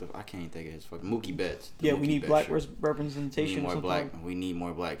 I can't even think of his fucking Mookie Betts. Yeah, we need black shirt. representation. We need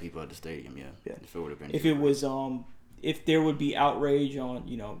more black people at the stadium. Yeah. If it would have been. If it was if there would be outrage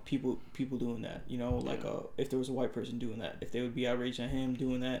on people doing that, like if there was a white person doing that, if there would be outrage on him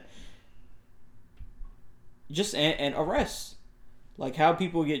doing that, just and arrests, like how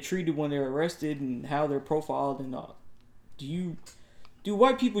people get treated when they're arrested and how they're profiled and do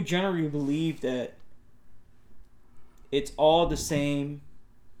white people generally believe that it's all the same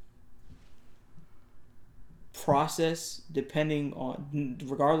process depending on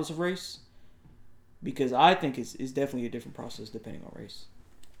regardless of race? Because I think it's definitely a different process depending on race.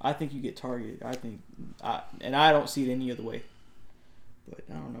 I think you get targeted. And I don't see it any other way. But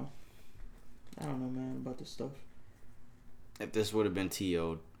I don't know. Man, about this stuff. If this would have been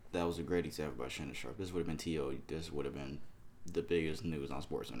T.O., that was a great example by Shannon Sharp. This would have been T.O., this would have been the biggest news on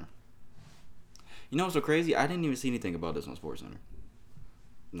SportsCenter. You know what's so crazy? I didn't even see anything about this on SportsCenter.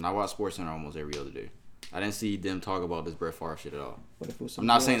 And I watch SportsCenter almost every other day. I didn't see them talk about this Brett Favre shit at all. What if it was I'm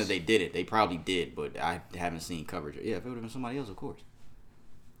not saying that they did it. They probably did, but I haven't seen coverage. Yeah, if it would have been somebody else, of course.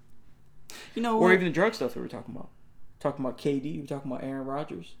 You know what? Or even the drug stuff that we're talking about. Talking about KD, we're talking about Aaron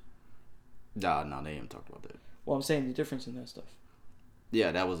Rodgers. No, they haven't talked about that. Well, I'm saying the difference in that stuff.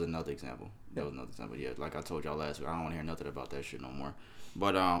 Yeah, that was another example. Yeah, like I told y'all last week, I don't want to hear nothing about that shit no more.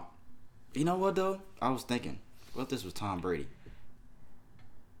 But, you know what, though? I was thinking, what if this was Tom Brady?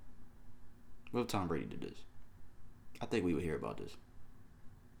 What if Tom Brady did this? I think we would hear about this.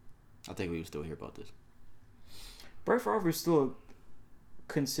 I think we would still hear about this. Brett Favre is still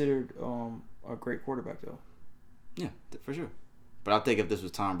considered a great quarterback, though. Yeah, for sure. But I think if this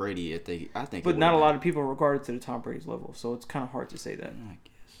was Tom Brady, I think. But not a lot of people regard it to the Tom Brady's level, so it's kind of hard to say that. I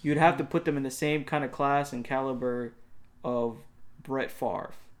guess you'd have to put them in the same kind of class and caliber of Brett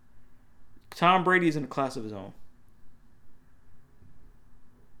Favre. Tom Brady is in a class of his own.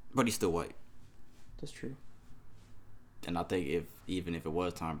 But he's still white. That's true. And I think even if it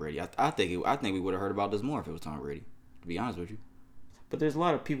was Tom Brady, I think we would have heard about this more if it was Tom Brady. To be honest with you. But there's a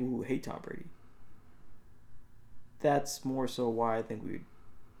lot of people who hate Tom Brady. That's more so why I think we'd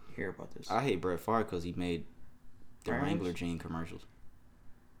hear about this. I hate Brett Favre because he made the Wrangler jean commercials.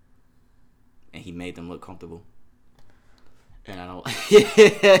 And he made them look comfortable. And I don't...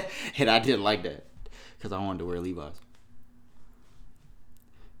 and I didn't like that. Because I wanted to wear Levi's.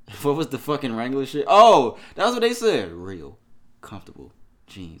 What was the fucking Wrangler shit? Oh, that's what they said. Real comfortable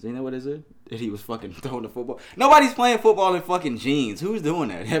jeans. Ain't that what they said? That he was fucking throwing the football. Nobody's playing football in fucking jeans. Who's doing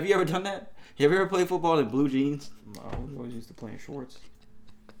that? Have you ever done that? Have you ever played football in blue jeans? No, we always used to play in shorts.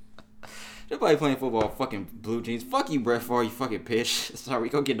 Nobody playing football in fucking blue jeans. Fuck you, Brett Favre, you fucking bitch. Sorry,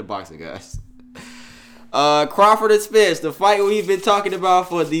 go get in the boxing, guys. Crawford and Spence, the fight we've been talking about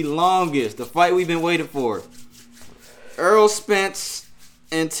for the longest. The fight we've been waiting for. Errol Spence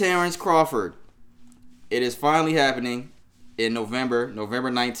and Terrence Crawford. It is finally happening in November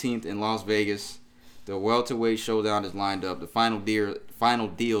 19th in Las Vegas. The welterweight showdown is lined up. The final deal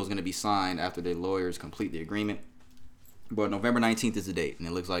is going to be signed after the lawyers complete the agreement. But November 19th is the date, and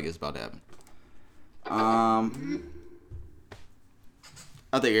it looks like it's about to happen. I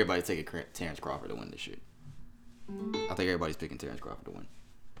think everybody's taking Terrence Crawford to win this shit. I think everybody's picking Terrence Crawford to win.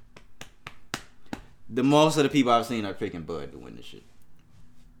 The most of the people I've seen are picking Bud to win this shit.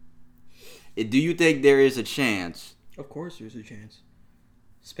 Do you think there is a chance? Of course, there's a chance.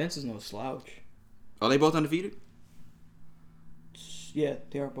 Spence is no slouch. Are they both undefeated? Yeah,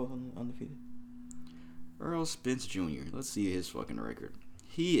 they are both undefeated. Earl Spence Jr. Let's see his fucking record.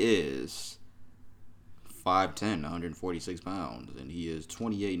 He is 5'10", 146 pounds, and he is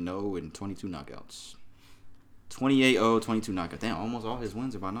 28-0 and 22 knockouts. 28-0, 22 knockouts. Damn, almost all his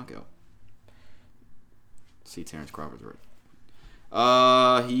wins are by knockout. Let's see Terrence Crawford's record.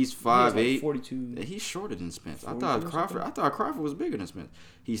 He's 5'8". 42. He's shorter than Spence. I thought Crawford was bigger than Spence.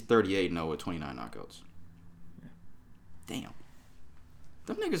 He's 38-0 with 29 knockouts. Damn.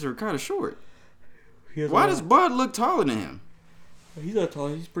 Them niggas are kind of short. Why does Bud look taller than him? He's not tall.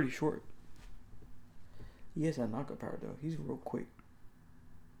 He's pretty short. He has that knockout power, though. He's real quick.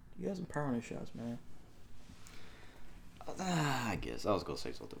 He has some power on his shots, man. I guess I was gonna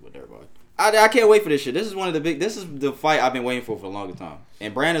say something with everybody. I can't wait for this shit. This is the fight I've been waiting for the longest time.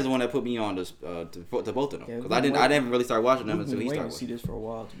 And Brandon's the one that put me on this to both of them because I didn't really start watching them until he started. We've been waiting to see this for a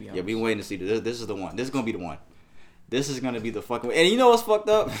while, to be honest. Yeah, we've been waiting to see this. This is the one. This is gonna be the one. This is gonna be the fucking. And you know what's fucked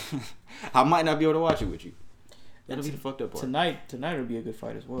up? I might not be able to watch it with you. That'll be the fucked up part. Tonight will be a good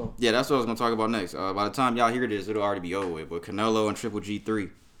fight as well. Yeah, that's what I was gonna talk about next. By the time y'all hear this, it'll already be over with. But Canelo and Triple G3.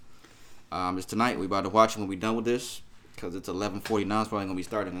 It's tonight. We about to watch it when we done with this. Because it's 11:49, it's probably gonna be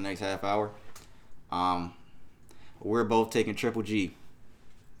starting in the next half hour. We're both taking Triple G.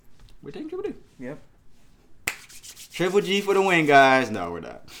 We're taking Triple G. Yep. Triple G for the win, guys. No, we're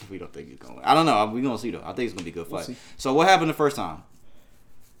not. We don't think he's gonna win. I don't know. We're gonna see though. I think it's gonna be a good fight. So what happened the first time?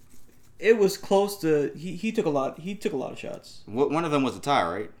 It was close to. He took a lot. He took a lot of shots. One of them was a tie,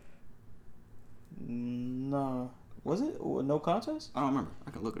 right? No, was it no contest? I don't remember. I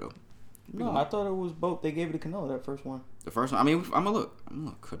can look it up. No, I thought it was both. They gave it to Canelo that first one. The first one. I mean, I'm gonna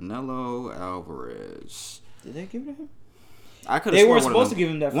look. Canelo Alvarez. Did they give it to him? I could. They weren't supposed to give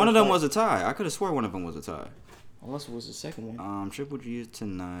him that. One of them was a tie. I could have swore one of them was a tie. Unless it was the second one. Triple G is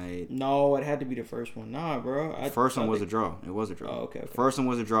tonight. No, it had to be the first one. Nah, bro. The first one was a draw. It was a draw. Oh, okay. First one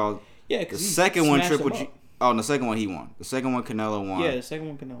was a draw. Yeah, because the second one Triple G. Oh, and the second one he won. The second one Canelo won. Yeah, the second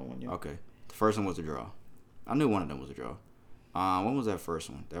one Canelo won. Yeah. Okay. The first one was a draw. I knew one of them was a draw. When was that first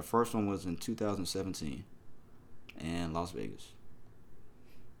one? That first one was in 2017 in Las Vegas.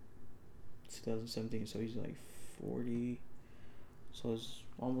 2017, so he's like 40. So it's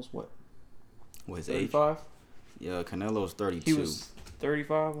almost what? What, his 35? age? Yeah, Canelo's 32. He was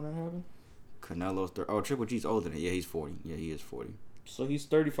 35 when that happened? Canelo's 30. Oh, Triple G's older than. Yeah, he's 40. Yeah, he is 40. So he's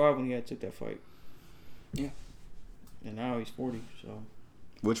 35 when he took that fight. Yeah. And now he's 40, so.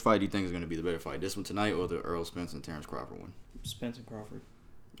 Which fight do you think is going to be the better fight? This one tonight or the Earl Spence and Terrence Crawford one? Spence and Crawford.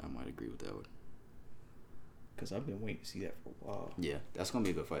 I might agree with that one. Because I've been waiting to see that for a while. Yeah, that's going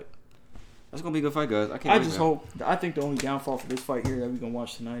to be a good fight. That's going to be a good fight, guys. I think the only downfall for this fight here that we're going to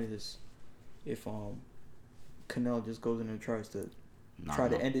watch tonight is if Canelo just goes in and tries to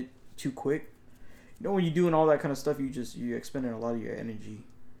end it too quick. You know, when you're doing all that kind of stuff, you're expending a lot of your energy.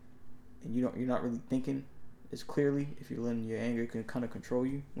 And you're not really thinking as clearly if you're letting your anger can kind of control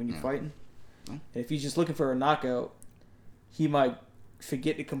you when you're fighting. And if he's just looking for a knockout, he might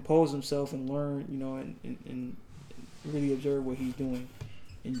forget to compose himself and learn, and really observe what he's doing.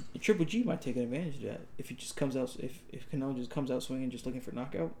 And Triple G might take advantage of that if he just comes out, if Canelo just comes out swinging, just looking for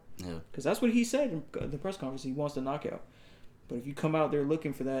knockout. Yeah. Because that's what he said in the press conference. He wants the knockout. But if you come out there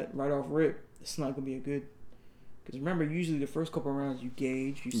looking for that right off rip, it's not gonna be a good. Because remember, usually the first couple of rounds you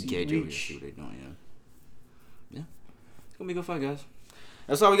gauge, you see reach. What they're doing, yeah. It's gonna be a good fight, guys.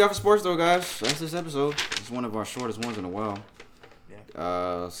 That's all we got for sports, though, guys. That's this episode. It's one of our shortest ones in a while.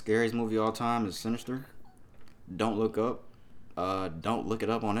 Yeah. Scariest movie of all time is Sinister. Don't Look Up. Don't look it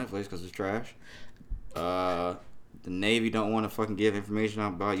up on Netflix because it's trash. The Navy don't want to fucking give information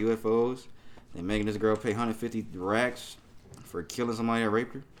out about UFOs. They're making this girl pay 150 racks for killing somebody that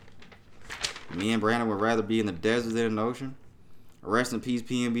raped her. Me and Brandon would rather be in the desert than in the ocean. Rest in peace,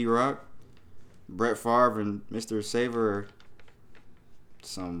 PNB Rock. Brett Favre and Mr. Saver are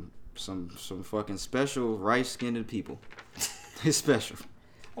some fucking special rice-skinned people. It's special.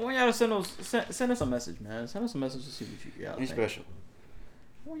 I want y'all to send us a message, man. Send us a message to see what y'all think. It's special.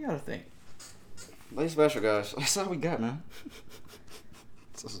 I want y'all to think. They special, guys. That's all we got, man.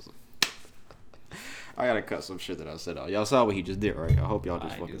 I gotta cut some shit that I said out. Y'all saw what he just did, right? I hope y'all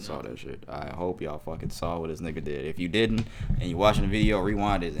just I fucking do saw not. that shit. I hope y'all fucking saw what this nigga did. If you didn't, and you watching the video,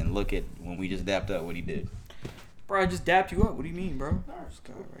 rewind it and look at when we just dapped up what he did. Bro, I just dapped you up. What do you mean, bro? This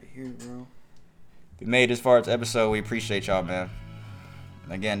guy right here, bro. If you made this far to episode, we appreciate y'all, man.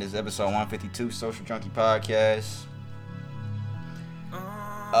 And again, this is episode 152, Social Junkie Podcast.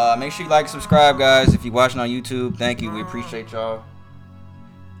 Make sure you like and subscribe, guys. If you're watching on YouTube, thank you. We appreciate y'all.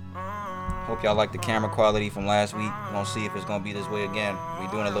 Hope y'all like the camera quality from last week. We're gonna see if it's gonna be this way again. We're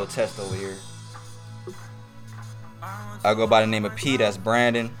doing a little test over here. I'll go by the name of P. That's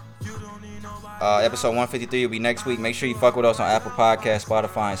Brandon. Episode 153 will be next week. Make sure you fuck with us on Apple Podcasts,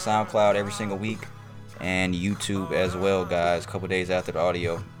 Spotify, and SoundCloud every single week. And YouTube as well, guys. A couple days after the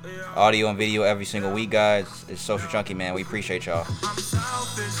audio. Audio and video every single week, guys. It's Social Junkie, man. We appreciate y'all. I'm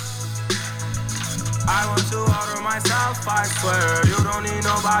selfish. I want to order myself, I swear. You don't need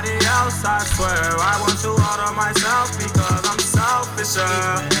nobody else, I swear. I want to order myself because I'm selfish.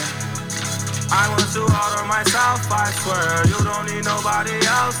 I want to order myself, I swear. You don't need nobody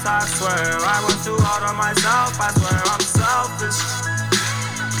else, I swear. I want to order myself, I swear. I'm selfish.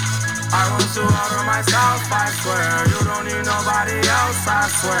 I want to order myself, I swear. You don't need nobody else, I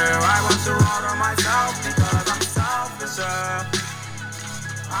swear. I want to order myself because I'm selfish.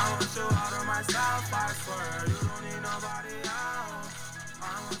 I want to order myself, I swear. You don't need nobody else. I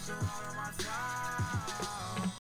want to order myself.